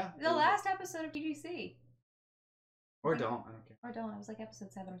Yeah. the last episode of TGC. Or don't. I don't care. Or don't. It was like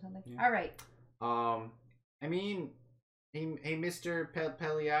episode 7 or something. Yeah. All right. I mean, hey, Mr.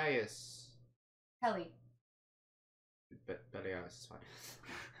 Pelias. Pelly. Pelias is fine.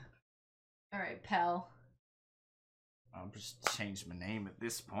 All right, Pell. I'll just change my name at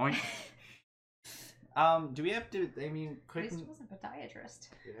this point. Do we have to? I mean, At least it wasn't podiatrist.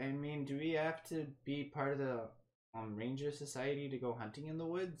 I mean, do we have to be part of the Ranger Society to go hunting in the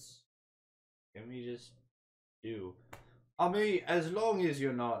woods? Can we just do? I mean, as long as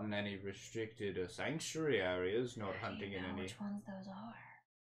you're not in any restricted or sanctuary areas, not hunting in any. Which ones those are?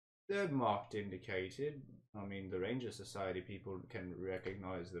 They're marked indicated. I mean, the Ranger Society people can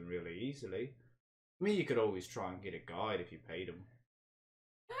recognize them really easily. I mean, you could always try and get a guide if you paid them.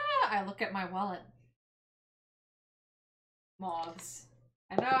 I look at my wallet. Moths.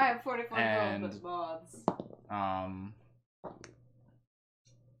 I know I have 44 And- gold, but moths.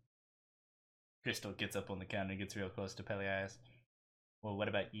 Crystal gets up on the counter and gets real close to Pelias. Well, what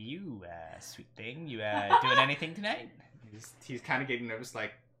about you, sweet thing? You doing anything tonight? He's kind of getting nervous,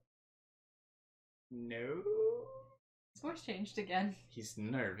 like, no. His voice changed again. He's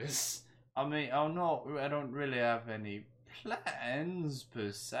nervous. I mean, I don't really have any plans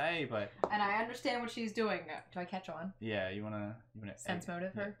per se, but And I understand what she's doing. Do I catch on? yeah, you wanna Sense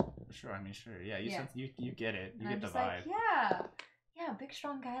motive her? Sure, I mean, sure, yeah, you Yeah. Sense, you get it, you And I'm get the just vibe. like, yeah, big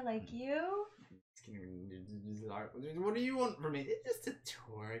strong guy like you. What do you want from me? It's just a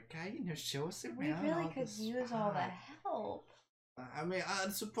tour guide, show us around. We really all could the use all the spots. help. I mean, I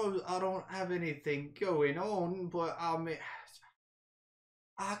suppose I don't have anything going on, but I mean,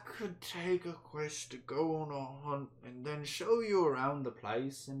 I could take a quest to go on a hunt and then show you around the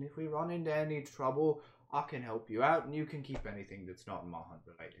place, and if we run into any trouble, I can help you out, and you can keep anything that's not my hunt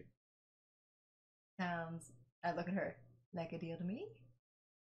related. Sounds. I look at her like a deal to me.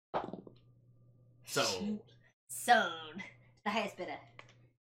 So, Sold. The highest bidder.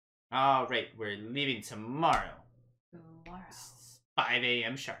 alright, we're leaving tomorrow, Tomorrow. 5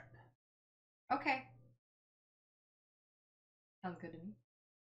 a.m. sharp. Okay. Sounds good to me.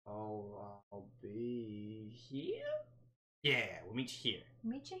 I'll be here? Yeah, we'll meet you here.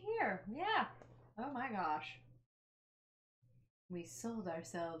 Meet you here. Yeah. Oh my gosh. We sold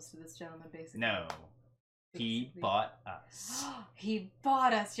ourselves to this gentleman, basically. No, he Basically. bought us. He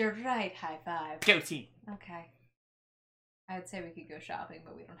bought us. You're right. High five. Go team. Okay. I'd say we could go shopping,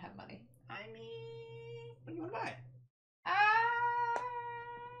 but we don't have money. I mean, what do you want to buy?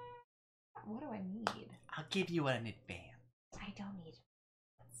 What do I need? I'll give you an advance. I don't need.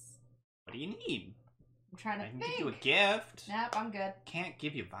 What do you need? I'm trying to I can think. give you a gift. Nope, I'm good. Can't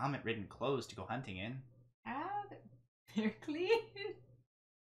give you vomit-ridden clothes to go hunting in. They're clean.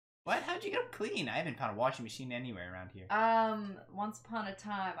 What? How'd you get them clean? I haven't found a washing machine anywhere around here. Once upon a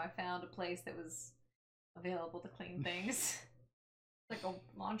time, I found a place that was available to clean things. Like a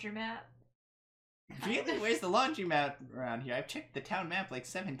laundromat. Really? Where's the laundromat around here? I've checked the town map like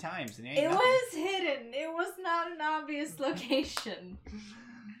 7 times and It was hidden. It was not an obvious location.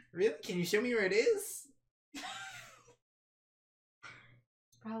 Really? Can you show me where it is?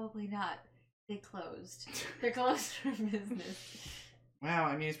 Probably not. They closed. They're closed for business. Wow,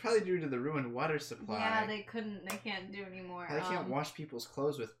 I mean, it's probably due to the ruined water supply. Yeah, they can't do anymore. They can't wash people's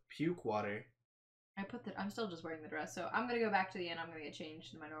clothes with puke water. I'm still just wearing the dress, so I'm gonna go back to the inn. I'm gonna get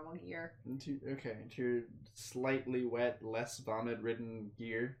changed in my normal gear. Into your slightly wet, less vomit-ridden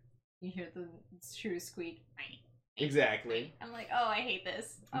gear. You hear the shoes squeak. Exactly. I'm like, oh, I hate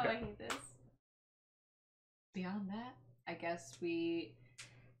this. Oh, Okay. I hate this. Beyond that, I guess we...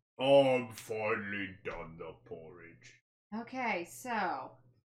 I'm finally done the porridge. Okay, so...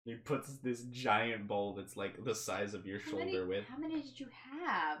 He puts this giant bowl that's like the size of your shoulder width. How many did you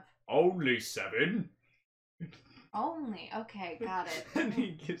have? Only 7. Only. Okay, got it. And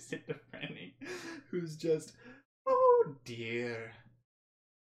he gives it to Franny, who's just, oh dear.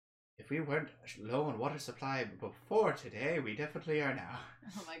 If we weren't low on water supply before today, we definitely are now.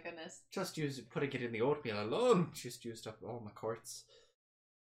 Oh my goodness. Just putting it in the oatmeal alone just used up all my quarts.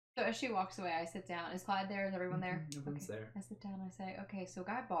 So as she walks away, I sit down. Is Clyde there? Is everyone there? Everyone's there. I sit down and I say, okay, so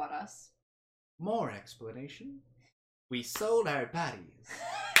Guy bought us. More explanation. We sold our bodies.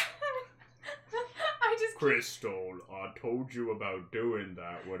 I just... Crystal, I told you about doing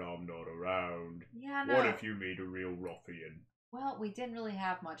that when I'm not around. Yeah, no. What if you meet a real ruffian? Well, we didn't really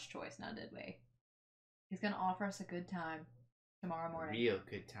have much choice now, did we? He's gonna offer us a good time tomorrow morning. Real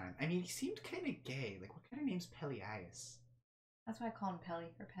good time. I mean, he seemed kind of gay. Like, what kind of name's Pelias? That's why I call him Pelly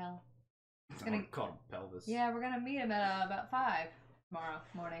or Pell. I'm gonna call him Pelvis. Yeah, we're gonna meet him at about 5 tomorrow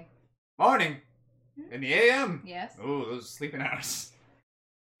morning. Morning! In the AM? Yes. Oh, those sleeping hours.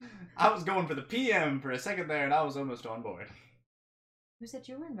 I was going for the PM for a second there and I was almost on board. Who said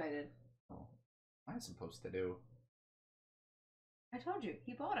you were invited? Oh, what am I supposed to do? I told you,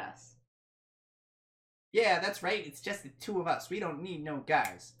 he bought us. Yeah, that's right. It's just the 2 of us. We don't need no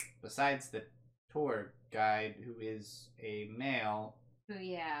guys. Besides the tour guide, who is a male. So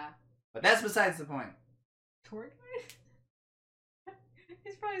yeah. But that's besides the point. Tour guide?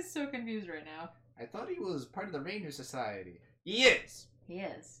 He's probably so confused right now. I thought he was part of the Ranger Society. He is. He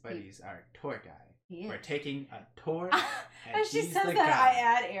is. But he's our tour guide. He is. We're taking a tour. As she he's says the that, guide. I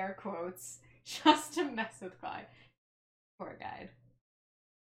add air quotes just to mess with Clyde. Tour guide.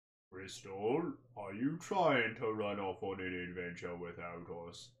 Crystal, are you trying to run off on an adventure without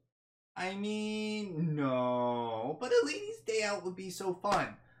us? I mean, no. But a ladies' day out would be so fun.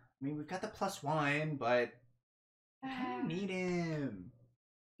 I mean, we've got the +1, but I kind of need him.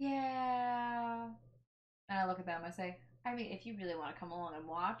 Yeah. And I look at them, I say, I mean, if you really want to come along and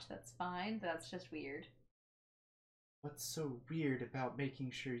watch, that's fine, but that's just weird. What's so weird about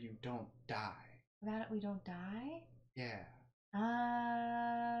making sure you don't die? About it, we don't die? Yeah.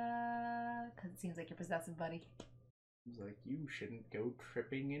 Because it seems like you're possessive, buddy. Seems like you shouldn't go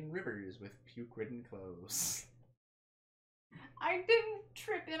tripping in rivers with puke-ridden clothes. I didn't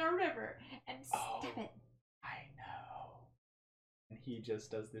trip in a river and step it. I know. And he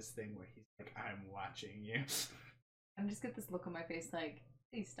just does this thing where he's like, I'm watching you. I'm just get this look on my face like,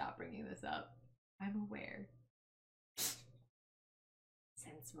 please stop bringing this up. I'm aware.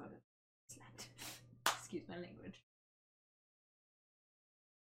 Sense motive. Slut. Excuse my language.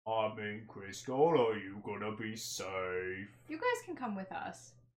 I mean, Crystal, are you gonna be safe? You guys can come with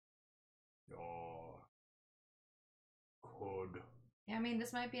us. Oh, could. Yeah, I mean,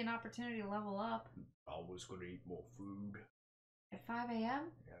 this might be an opportunity to level up. I was gonna eat more food. At 5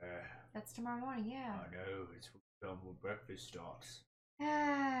 a.m.? Yeah, That's tomorrow morning, yeah. I know. It's when breakfast starts.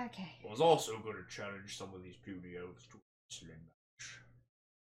 Okay. I was also gonna challenge some of these beauty elves to a wrestling match.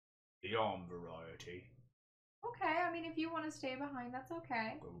 The arm variety. Okay, I mean, if you want to stay behind, that's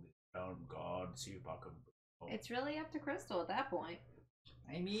okay. Go down guard, see if I can. It's really up to Crystal at that point.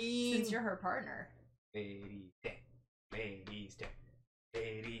 I mean... Since you're her partner. Ladies' day. Ladies' day.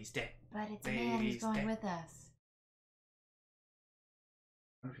 Ladies' day. But it's a man who's Ladies' going day. with us.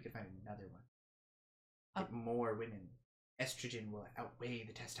 I wonder if we could find another one. Get more women. Estrogen will outweigh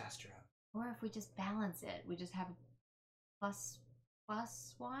the testosterone. Or if we just balance it, we just have a plus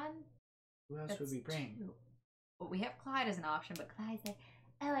one. Who else That's would we bring? 2. Well, we have Clyde as an option, but Clyde's like,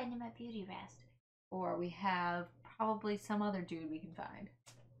 oh, I need my beauty rest. Or we have probably some other dude we can find.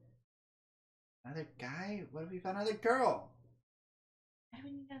 Another guy? What if we found another girl? Why do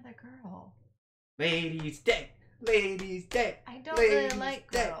we need another girl? Ladies' day. Ladies' day. I don't really Ladies'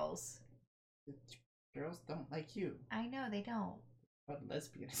 like day. girls. Girls don't like you. I know they don't. What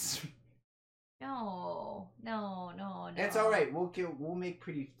lesbians? No. It's all right. We'll make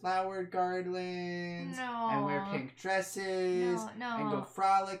pretty flower garlands and wear No. pink dresses No. and go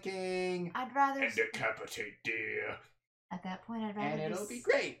frolicking I'd rather. And decapitate deer. At that point, I'd rather and it'll just be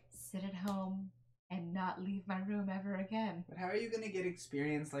great. sit at home and not leave my room ever again. But how are you gonna get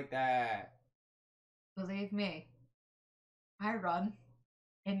experience like that? Believe me, I run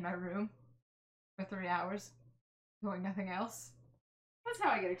in my room for 3 hours, doing nothing else. That's how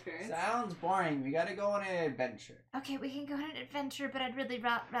I get experience. Sounds boring. We gotta go on an adventure. Okay, we can go on an adventure, but I'd really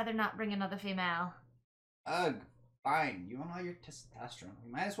rather not bring another female. Ugh, fine. You and all your testosterone.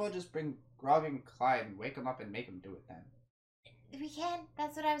 We might as well just bring Grog and Clyde and wake them up and make them do it then. We can.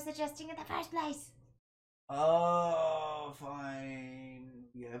 That's what I was suggesting in the first place. Oh, fine.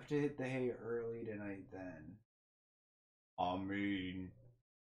 You have to hit the hay early tonight then. I mean,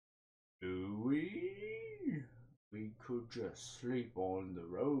 do we? We could just sleep on the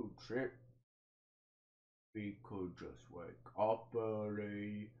road trip. We could just wake up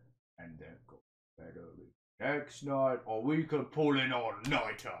early and then go to bed early next night, or we could pull an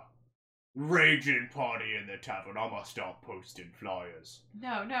all-nighter. Raging party in the tavern. I'm gonna start posting flyers.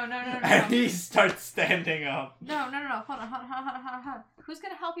 No. And he starts standing up. No. Hold on. Who's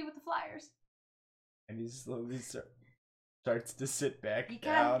gonna help you with the flyers? And he slowly starts to sit back You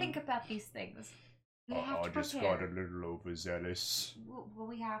down. gotta think about these things. We have I to just prepare. got a little overzealous. Well,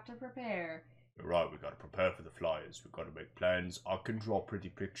 we have to prepare. You're right, we gotta prepare for the flyers. We gotta make plans. I can draw pretty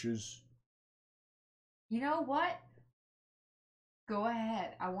pictures. You know what? Go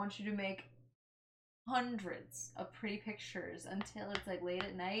ahead. I want you to make hundreds of pretty pictures until it's like late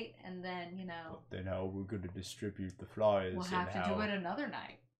at night, and then, you know, But then how we're gonna distribute the flyers? we'll have and to do how- it another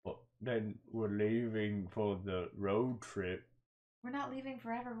night. But then we're leaving for the road trip. We're not leaving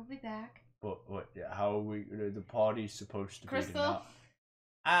forever. We'll be back. But what? How are we? The party's supposed to be Crystal,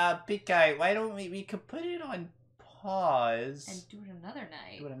 tonight. Big guy, why don't we could put it on pause. and do it another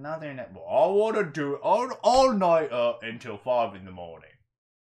night. do it another night. Well, I want to do it all night until 5 in the morning.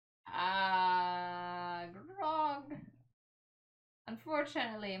 Grog.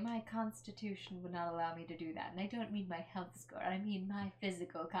 Unfortunately, my constitution would not allow me to do that. And I don't mean my health score, I mean my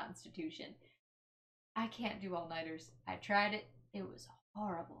physical constitution. I can't do all-nighters. I tried it. It was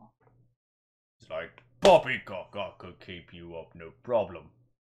horrible. It's like poppycock. I could keep you up, no problem.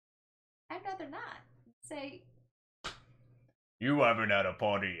 I'd rather not. Say, You haven't had a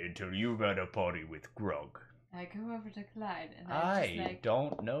party until you've had a party with Grog. I go over to Clyde, and I'm just I like,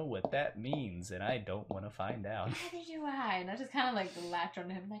 don't know what that means, and I don't want to find out. neither do I. And I just kind of like latch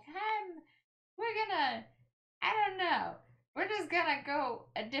onto him, like, I don't know. We're just gonna go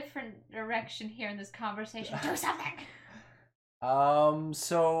a different direction here in this conversation. Do something!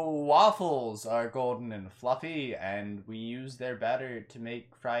 So waffles are golden and fluffy, and we use their batter to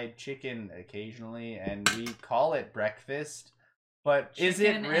make fried chicken occasionally, and we call it breakfast. But is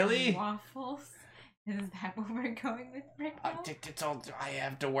it Chicken really? and waffles? Is that what we're going with right now? It's all I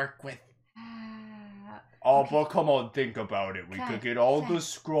have to work with. Oh, Okay. but come on, think about it. We Clyde, could get all the Clyde.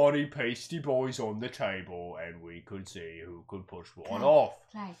 scrawny, pasty boys on the table, and we could see who could push one Clyde. off.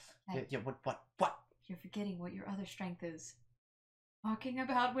 Clyde, Yeah, what? you're forgetting what your other strength is. Talking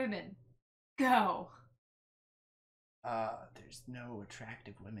about women. Go! There's no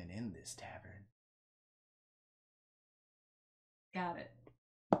attractive women in this tavern. Got it.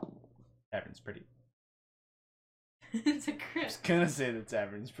 Tavern's pretty. It's a I crit. was gonna say the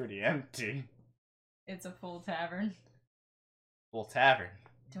tavern's pretty empty. It's a full tavern. Full tavern.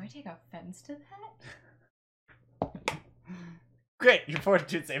 Do I take offense to that? Great, your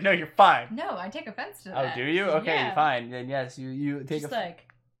fortitude save. No, you're fine. No, I take offense to Oh, that. do you? Okay, Yeah. fine. Then yes, you take Just a.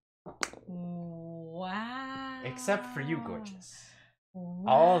 like, wow. Except for you, gorgeous.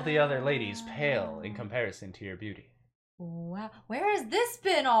 All the other ladies pale in Wow. comparison to your beauty. Wow. Where has this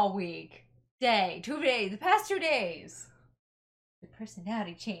been all week? 2 days, the past 2 days. The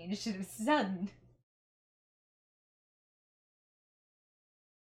personality changed. It was sudden.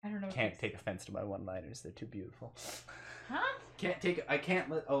 I don't know. what Can't this- take offense to my one-liners. They're too beautiful. Huh? I can't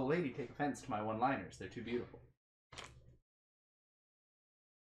let a lady take offense to my one-liners. They're too beautiful.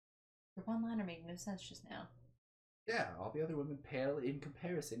 Your one liner made no sense just now. Yeah, all the other women pale in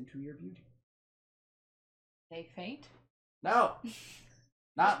comparison to your beauty. They faint? No!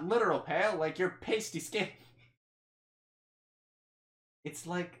 Not literal pale, like your pasty skin. It's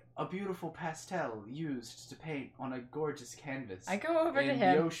like a beautiful pastel used to paint on a gorgeous canvas. I go over to in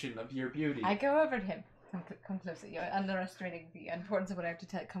him. the ocean of your beauty. I go over to him. Come closer. You're underestimating the importance of what I have to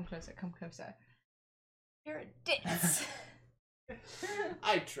tell. Come closer. Come closer. You're a ditz.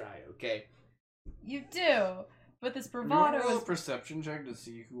 I try, okay? You do. But this You want bravado to roll a is. perception check to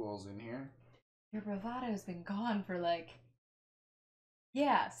see who all's in here? Your bravado's been gone for like...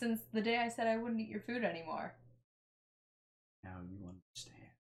 Yeah, since the day I said I wouldn't eat your food anymore. Now you understand.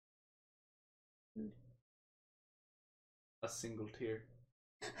 A single tear.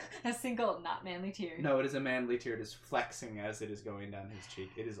 A single, not manly tear. No, it is a manly tear. It is flexing as it is going down his cheek.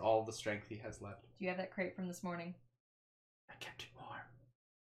 It is all the strength he has left. Do you have that crate from this morning? I kept it warm.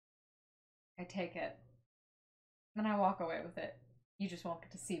 I take it. Then I walk away with it. You just won't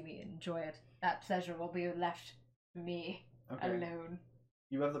get to see me enjoy it. That pleasure will be left to me alone.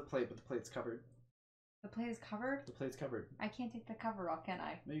 You have the plate, but the plate's covered. The plate is covered? The plate's covered. I can't take the cover off, can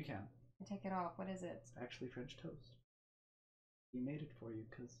I? No, you can. I take it off. What is it? It's actually French toast. We made it for you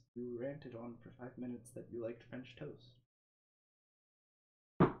because you ranted on for 5 minutes that you liked French toast.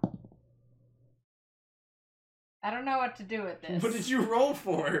 I don't know what to do with this. What did you roll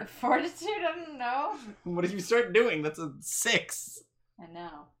for? Fortitude? I don't know. What did you start doing? That's a 6. I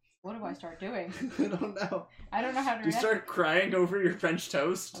know. What do I start doing? I don't know. I don't know how to Do you react. start crying over your French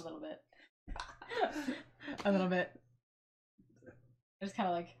toast? A little bit. A little bit. I just kind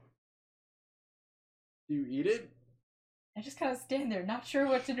of like... Do you eat it? I just kind of stand there, not sure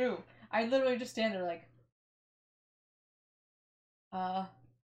what to do. I literally just stand there like...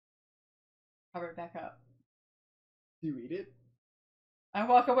 Cover it back up. Do you eat it? I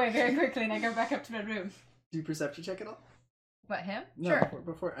walk away very quickly and I go back up to my room. Do you perception check it all? What, him? No, Sure.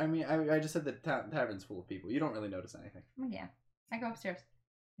 before I mean, I just said the tavern's full of people. You don't really notice anything. Yeah. I go upstairs.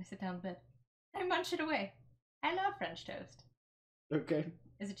 I sit down in bed. I munch it away. I love French toast. Okay.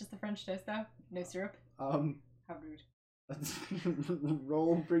 Is it just the French toast though? No syrup? How rude. Let's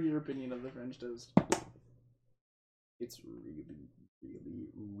roll for your opinion of the French toast. It's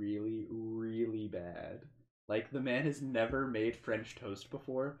really bad. Like, the man has never made French toast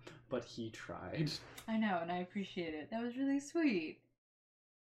before, but he tried. I know, and I appreciate it. That was really sweet.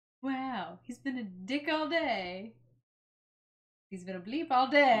 Wow, he's been a dick all day. He's been a bleep all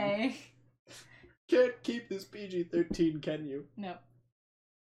day. Can't keep this PG-13, can you? Nope.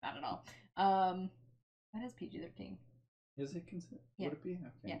 Not at all. That is PG-13. Is it considered? Yeah. Would it be? Okay,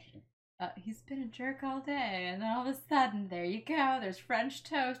 Yeah. interesting. He's been a jerk all day, and then all of a sudden, there you go, there's French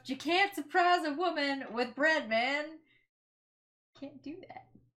toast. You can't surprise a woman with bread, man. Can't do that.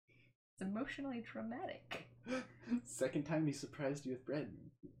 It's emotionally traumatic. Second time he surprised you with bread.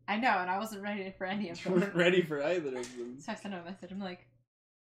 I know, and I wasn't ready for any of You them. weren't ready for either of them. So I sent him a message. I'm like,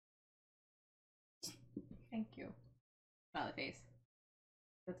 thank you. Smiley face.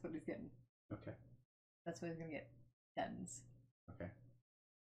 That's what he's getting. Okay. That's what he's gonna get. Tens. Okay.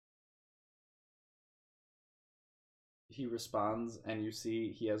 He responds, and you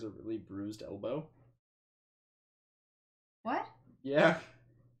see he has a really bruised elbow. What? Yeah.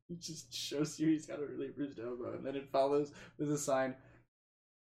 He just shows you he's got a really bruised elbow, and then it follows with a sign.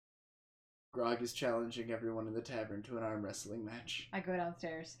 Grog is challenging everyone in the tavern to an arm wrestling match. I go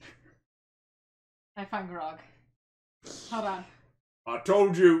downstairs. I find Grog. Hold on. I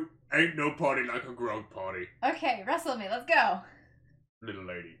told you, ain't no party like a grog party. Okay, wrestle me. Let's go. Little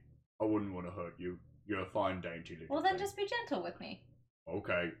lady, I wouldn't want to hurt you. You're a fine, dainty little Well, then thing. just be gentle with me.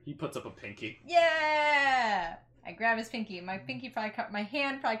 Okay. He puts up a pinky. Yeah! I grab his pinky. My pinky probably my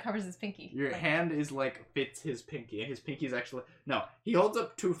hand probably covers his pinky. Your Like- hand is like fits his pinky, and his pinky is actually no. He holds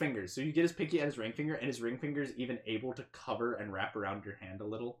up 2 fingers, so you get his pinky and his ring finger, and his ring finger is even able to cover and wrap around your hand a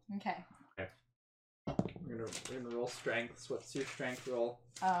little. Okay. We're gonna roll strengths. What's your strength roll?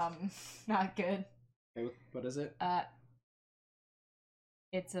 Not good. Okay, what is it?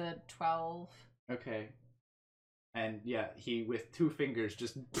 It's a 12. Okay. And yeah, he with 2 fingers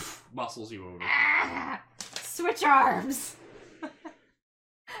just muscles you over. Ah! Switch arms! I'm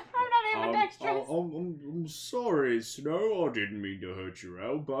not ambidextrous. I'm sorry, Snow. I didn't mean to hurt your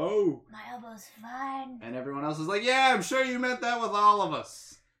elbow. My elbow's fine. And everyone else is like, "Yeah, I'm sure you meant that with all of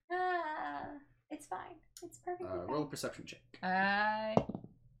us." It's fine. It's perfectly Roll a fine. perception check.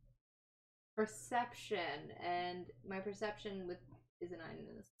 Perception, and my perception is a 9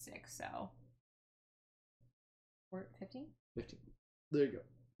 and a 6, so 15. 15. There you go.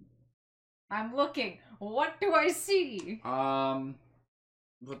 I'm looking. What do I see? But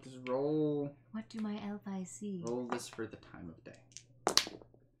just roll. What do my elf eyes see? Roll this for the time of day.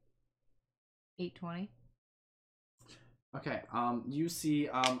 820. Okay. You see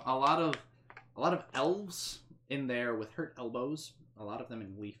a lot of elves in there with hurt elbows. A lot of them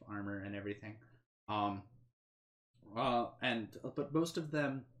in leaf armor and everything. But most of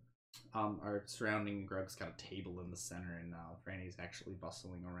them are surrounding Grog's got a table in the center, and Franny's actually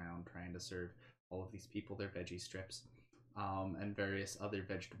bustling around trying to serve all of these people their veggie strips, and various other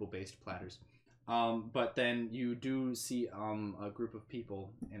vegetable-based platters. But then you do see a group of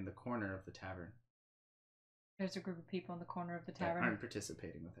people in the corner of the tavern. There's a group of people in the corner of the That tavern. aren't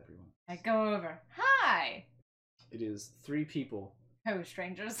participating with everyone. I go over. Hi! It is 3 people Oh,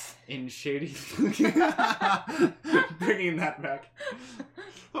 strangers. in shady. Bringing that back.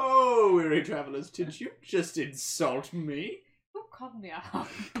 Oh, weary travelers, did you just insult me? Who called me out?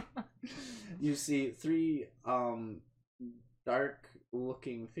 You see 3 dark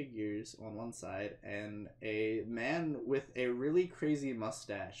looking figures on one side and a man with a really crazy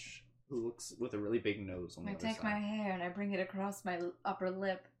mustache who looks with a really big nose on the I other take side. my hair and I bring it across my upper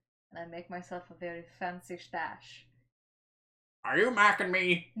lip, and I make myself a very fancy stash. Are you mocking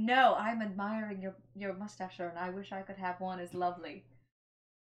me? No, I'm admiring your mustache, sir, and I wish I could have one as lovely.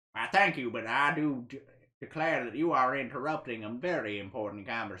 I thank you, but I do declare that you are interrupting a very important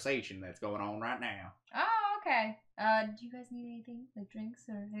conversation that's going on right now. Oh, okay. Do you guys need anything, like drinks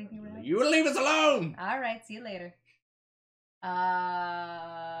or anything related? You will leave us alone! All right, see you later.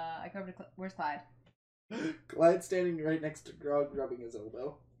 I go over to where's Clyde? Clyde's standing right next to Grog, rubbing his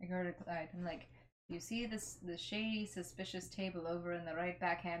elbow. I go over to Clyde. I'm like, you see the shady, suspicious table over in the right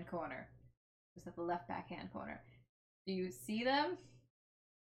backhand corner? Just at the left backhand corner. Do you see them?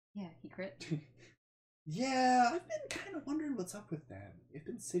 Yeah, he crit. Yeah, I've been kind of wondering what's up with them. They've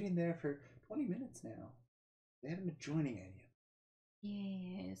been sitting there for 20 minutes now. They haven't been joining any.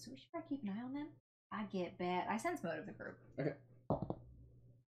 Yeah, so we should probably keep an eye on them. I get bad. I sense mode of the group. Okay.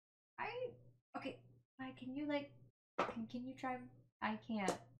 Okay. Can you can you try? I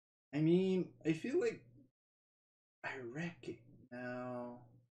can't. I mean, I feel like I reckon now.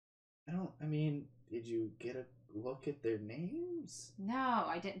 Did you get a look at their names? No,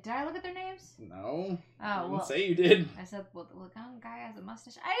 I didn't. Did I look at their names? No. Oh, I didn't well. say you did. I said, well, the guy has a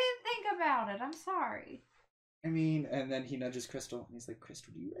mustache. I didn't think about it. I'm sorry. I mean, and then he nudges Crystal, and he's like,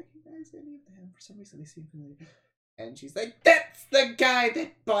 Crystal, do you recognize any of them? For some reason, they seem familiar. And she's like, that's the guy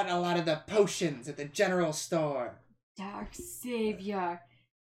that bought a lot of the potions at the general store. Dark Savior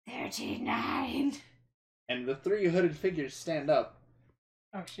 39. And the 3 hooded figures stand up,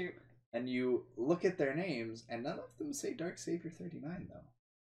 Oh, shoot. and you look at their names, and none of them say Dark Savior 39, though.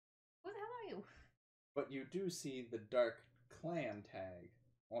 Who the hell are you? But you do see the Dark Clan tag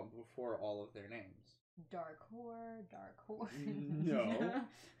before all of their names. Dark whore, dark whore. No.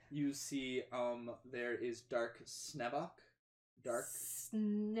 You see, there is Dark Snebok. Dark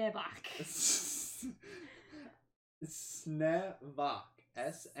Snebok. Snebok.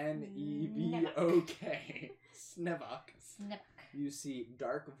 S-N-E-B-O-K. Snebok. Snebok. You see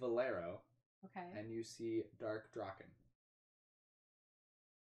Dark Valero, Okay. and you see Dark Draken.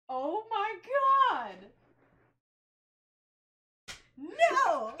 Oh my god!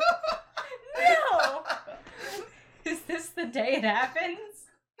 No! No! Is this the day it happens?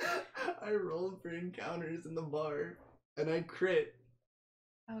 I rolled for encounters in the bar, and I crit.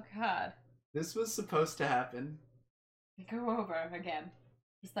 Oh god. This was supposed to happen. I go over again.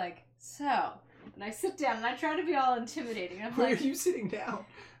 He's like, so. And I sit down and I try to be all intimidating. I'm Where like, are you sitting down?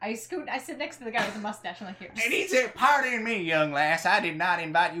 I sit next to the guy with the mustache. I'm like, here. And he said, pardon me, young lass, I did not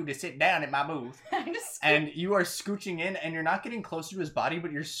invite you to sit down at my booth. I just And you are scooching in, and you're not getting closer to his body,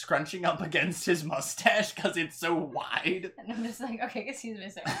 but you're scrunching up against his mustache because it's so wide. And I'm just like, okay, excuse me,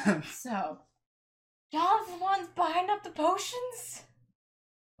 sir. So, y'all the ones buying up the potions?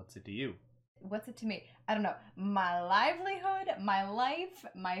 What's it to you? What's it to me? I don't know. My livelihood, my life,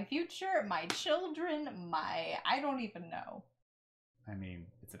 my future, my children, I don't even know. I mean,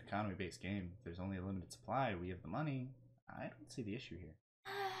 it's an economy-based game. If there's only a limited supply, we have the money. I don't see the issue here.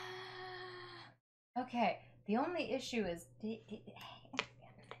 Okay, the only issue is...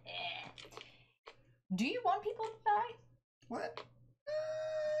 Do you want people to die? What?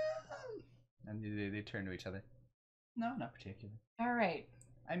 And they turn to each other. No, not particularly. Alright.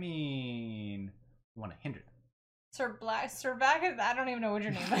 I mean, you want to hinder them. Sir Back, I don't even know what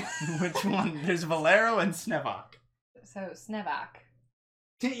your name is. Which one? There's Valero and Snevok. So, Snevak.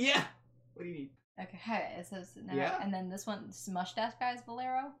 Yeah. What do you need? Okay, hey, it says Snevak. Yeah. And then this one, this mustache guy is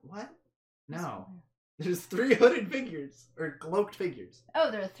Valero? What? This No. one- There's 3 hooded figures. Or cloaked figures.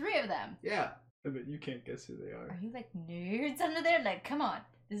 Oh, there are 3 of them. Yeah. But you can't guess who they Are are. you like nerds under there? Like, come on.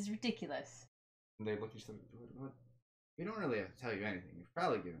 This is ridiculous. And they look at each other. What? We don't really have to tell you anything. You've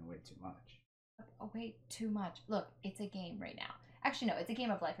probably given away too much. Oh, wait, too much. Look, it's a game right now. Actually, no, it's a game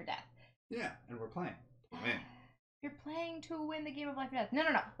of life or death. Yeah, and we're playing to win. You're playing to win the game of life or death. No.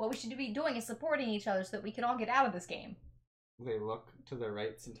 What we should be doing is supporting each other so that we can all get out of this game. They look to their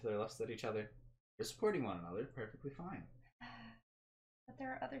rights and to their lefts at each other. They're supporting one another perfectly fine. But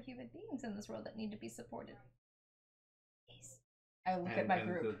there are other human beings in this world that need to be supported. I look at my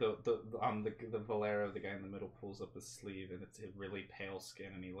group. The Valero, the guy in the middle, pulls up his sleeve, and it's a really pale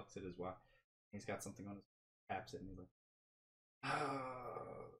skin, and he looks at his watch. He's got something on his taps it, and he's like, I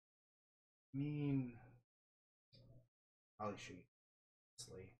mean, probably should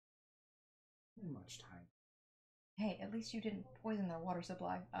honestly. Too much time. Hey, at least you didn't poison their water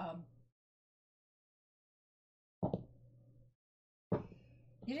supply.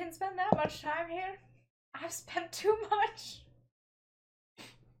 You didn't spend that much time here? I've spent too much.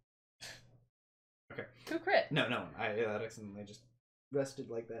 Okay. Who crit? No, I accidentally just rested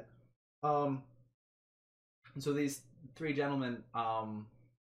like that. So these three gentlemen are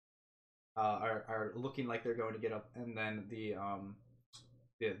looking like they're going to get up, and then the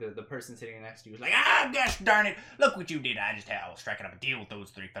person sitting next to you is like, gosh darn it, look what you did. I was striking up a deal with those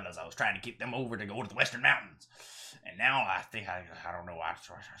three fellas. I was trying to get them over to go to the Western Mountains. And now I think, I don't know, I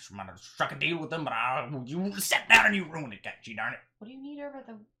might have struck a deal with them, but you sat down and you ruined it, gee darn it. What do you need over at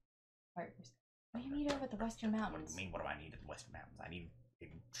the... What do you need over at the Western Mountains? What do you mean, what do I need at the Western Mountains? I need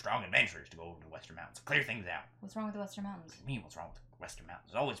strong adventurers to go over to the Western Mountains, clear things out. What's wrong with the Western Mountains? What do you mean, what's wrong with the Western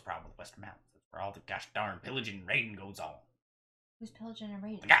Mountains? There's always a problem with the Western Mountains. That's where all the gosh darn pillaging and raiding goes on. Who's pillaging and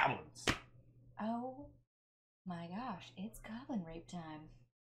raiding? The goblins. Oh my gosh, it's goblin rape time.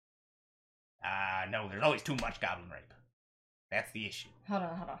 No, there's always too much goblin rape. That's the issue. Hold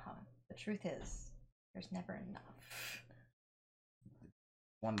on. The truth is, there's never enough.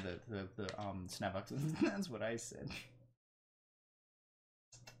 One of the Snapbucks. That's what I said.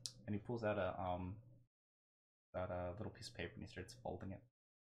 And he pulls out a little piece of paper and he starts folding it.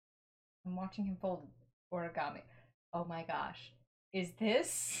 I'm watching him fold origami. Oh my gosh. Is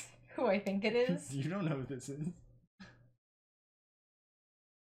this who I think it is? You don't know who this is.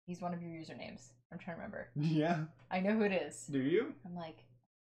 He's one of your usernames. I'm trying to remember. Yeah. I know who it is. do you? I'm like,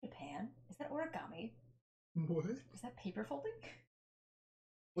 Japan? Is that origami? What? Is that paper folding?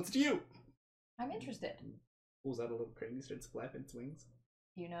 What's to you? I'm interested. Pulls out a little crane and starts flapping its wings.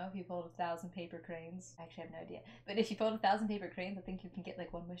 You know, if you fold 1,000 paper cranes, I actually have no idea. But if you fold 1,000 paper cranes, I think you can get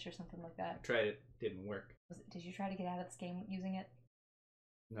like one wish or something like that. I tried it, didn't work. Did you try to get out of this game using it?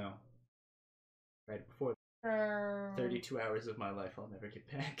 No. Tried it before. 32 hours of my life I'll never get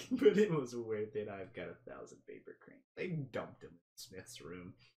back, but it was worth it. I've got 1,000 paper cranes. They dumped him in Smith's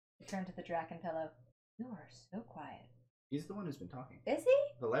room. Turn to the Drakenfellow. You are so quiet. He's the one who's been talking. Is he?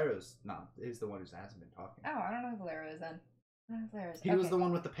 Valero's not. He's the one who hasn't been talking. Oh, I don't know who Valero is then. I don't know who Valero is. He was the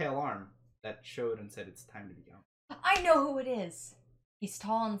one with the pale arm that showed and said it's time to be gone. I know who it is. He's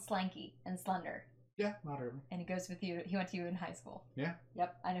tall and slanky and slender. Yeah, moderately. And he goes with you. He went to you in high school. Yeah.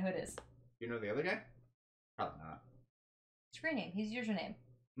 Yep, I know who it is. You know the other guy? Probably not. Screen name. He's your name.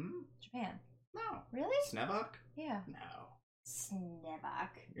 Hmm? Japan. No. Really? Snebok? Yeah. No. Snebok.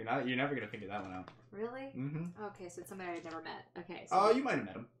 You're never gonna figure that one out. Really? Mm-hmm. Okay, so it's somebody I've never met. Okay. Oh, you might have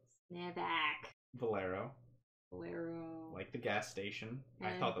met him. Snebok. Valero. Valero. Like the gas station.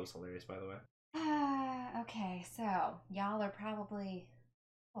 I thought that was hilarious, by the way. Okay, so y'all are probably...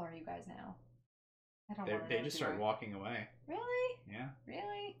 How old are you guys now? I don't know. They just start walking away. Really? Yeah.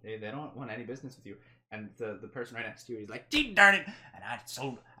 Really? They don't want any business with you. And the person right next to you, he's like, Gee darn it! And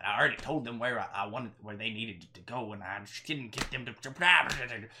I already told them where I wanted, where they needed to go, and I just didn't get them to.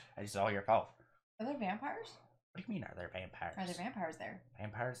 It's all your fault. Are there vampires? What do you mean? Are there vampires? Are there vampires there?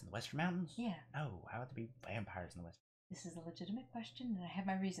 Vampires in the Western Mountains? Yeah. No. How would there be vampires in the Western? This is a legitimate question, and I have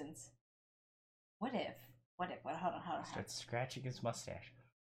my reasons. What if? Hold on. Starts scratching his mustache.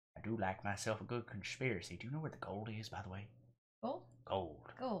 I do like myself a good conspiracy. Do you know where the gold is, by the way? Gold?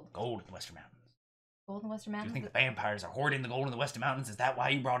 Gold in the Western Mountains. Gold in the Western Do you Mountains? think the vampires are hoarding the gold in the Western Mountains? Is that why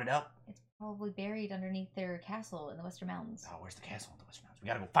you brought it up? It's probably buried underneath their castle in the Western Mountains. Oh, where's the castle in the Western Mountains? We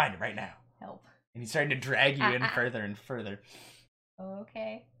gotta go find it right now. Help. And he's starting to drag you in further and further.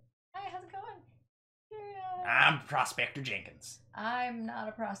 Okay. Hi, how's it going? I'm Prospector Jenkins. I'm not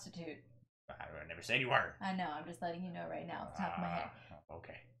a prostitute. I never said you were. I know, I'm just letting you know right now, off the top of my head.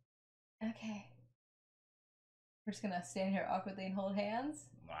 Okay. Okay. We're just gonna stand here awkwardly and hold hands?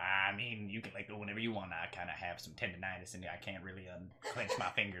 I mean, you can let go whenever you want. I kind of have some tendinitis and I can't really clench my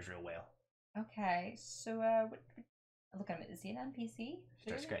fingers real well. Okay, so, look at him. Is he an NPC?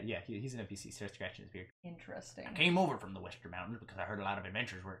 Yeah, he's an NPC. Starts scratching his beard. Interesting. I came over from the Western Mountains because I heard a lot of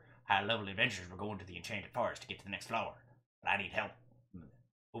high-level adventurers were going to the Enchanted Forest to get to the next flower. But I need help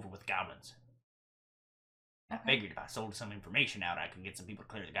over with the goblins. I figured if I sold some information out, I could get some people to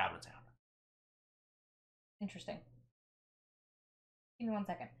clear the goblins out. Interesting. Give me 1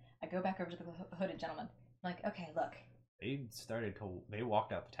 second. I go back over to the hooded gentleman. I'm like, okay, look. They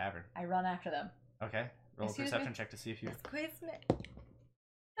walked out the tavern. I run after them. Okay. Roll a Excuse perception me? check to see if you. Excuse me.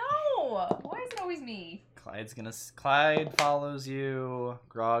 No! No! Why is it always me? Clyde follows you.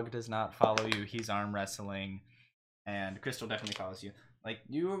 Grog does not follow you. He's arm wrestling. And Crystal definitely follows you. Like,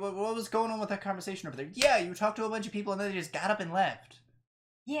 what was going on with that conversation over there? Yeah, you talked to a bunch of people and then they just got up and left.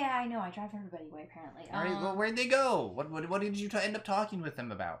 Yeah, I know. I drive everybody away, apparently. All right, well, where'd they go? What did you end up talking with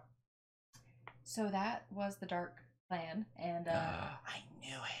them about? So that was the dark plan, and I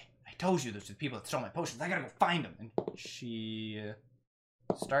knew it. I told you those are the people that stole my potions. I gotta go find them. And she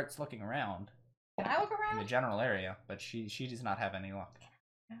starts looking around can I look in the around? general area, but she does not have any luck.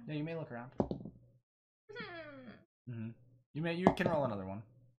 Yeah, you may look around. Mm-hmm. You can roll another one.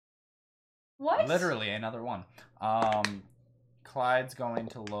 What? Literally another one. Clyde's going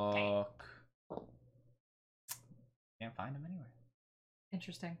to look. Can't find him anywhere.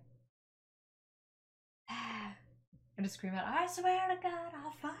 Interesting. I'm gonna scream out, I swear to God,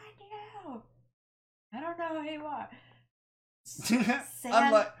 I'll find you! I don't know who you are.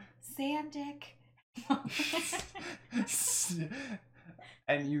 Sandick.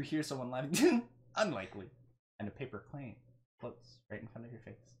 And you hear someone laughing. Unlikely. And a paper plane floats right in front of your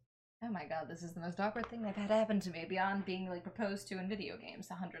face. Oh my god, this is the most awkward thing that had happened to me beyond being like proposed to in video games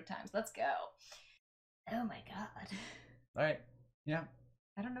 100 times. Let's go. Oh my god. All right. Yeah.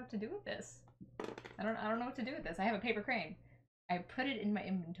 I don't know what to do with this. I don't know what to do with this. I have a paper crane. I put it in my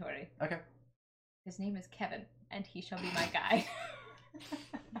inventory. Okay. His name is Kevin, and he shall be my guide.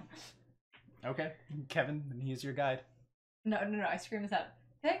 Okay. Kevin, and he's your guide. No, I scream this out.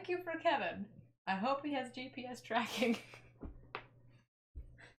 Thank you for Kevin. I hope he has GPS tracking.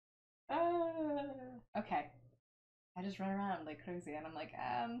 Okay. I just run around like crazy, and I'm like,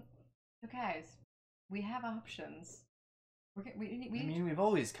 so guys, we have options. We've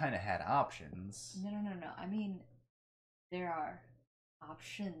always kind of had options. No. I mean, there are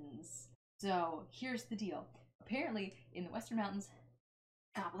options. So here's the deal. Apparently, in the Western Mountains,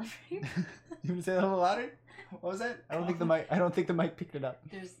 goblin. You want to say that a little louder? What was that? I don't think the mic picked it up.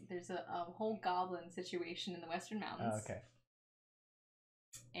 There's a whole goblin situation in the Western Mountains. Oh, okay.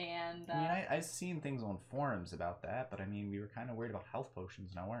 And I mean, I've seen things on forums about that, but I mean, we were kind of worried about health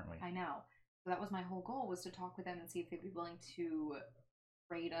potions now, weren't we? I know. So that was my whole goal, was to talk with them and see if they'd be willing to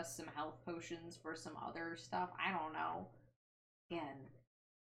trade us some health potions for some other stuff. I don't know. Again,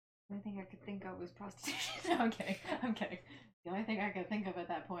 the only thing I could think of was prostitution. No, I'm kidding. The only thing I could think of at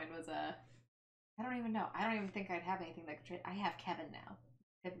that point was I don't even know. I don't even think I'd have anything that could trade. I have Kevin now.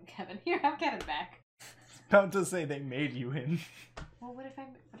 Kevin, here, have Kevin back. About to say they made you in. Well, what if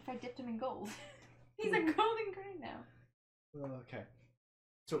I dipped him in gold? He's a golden grain now. Okay.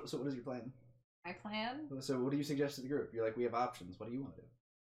 So what is your plan? My plan? So what do you suggest to the group? You're like, we have options. What do you want to do?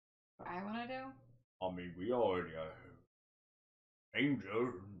 What I want to do? I mean, we already are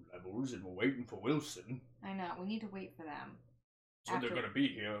danger levels and we're waiting for Wilson. I know. We need to wait for them. So they're gonna be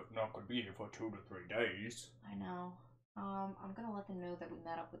here, not gonna be here for 2 to 3 days. I know. I'm gonna let them know that we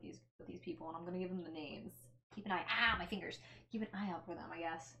met up with these people, and I'm gonna give them the names. Keep an eye. My fingers. Keep an eye out for them, I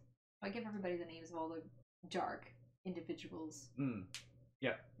guess. I give everybody the names of all the dark individuals.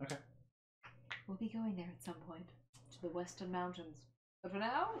 Yeah. Okay. We'll be going there at some point to the Western Mountains. But for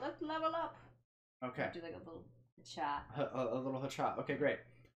now, let's level up. Okay. Do like a little chat. A little hachcha. Okay, great.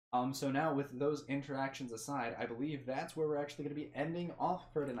 So now with those interactions aside, I believe that's where we're actually going to be ending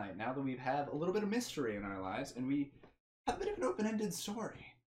off for tonight. Now that we've had a little bit of mystery in our lives and we have a bit of an open-ended story.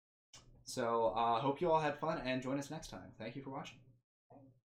 So hope you all had fun and join us next time. Thank you for watching.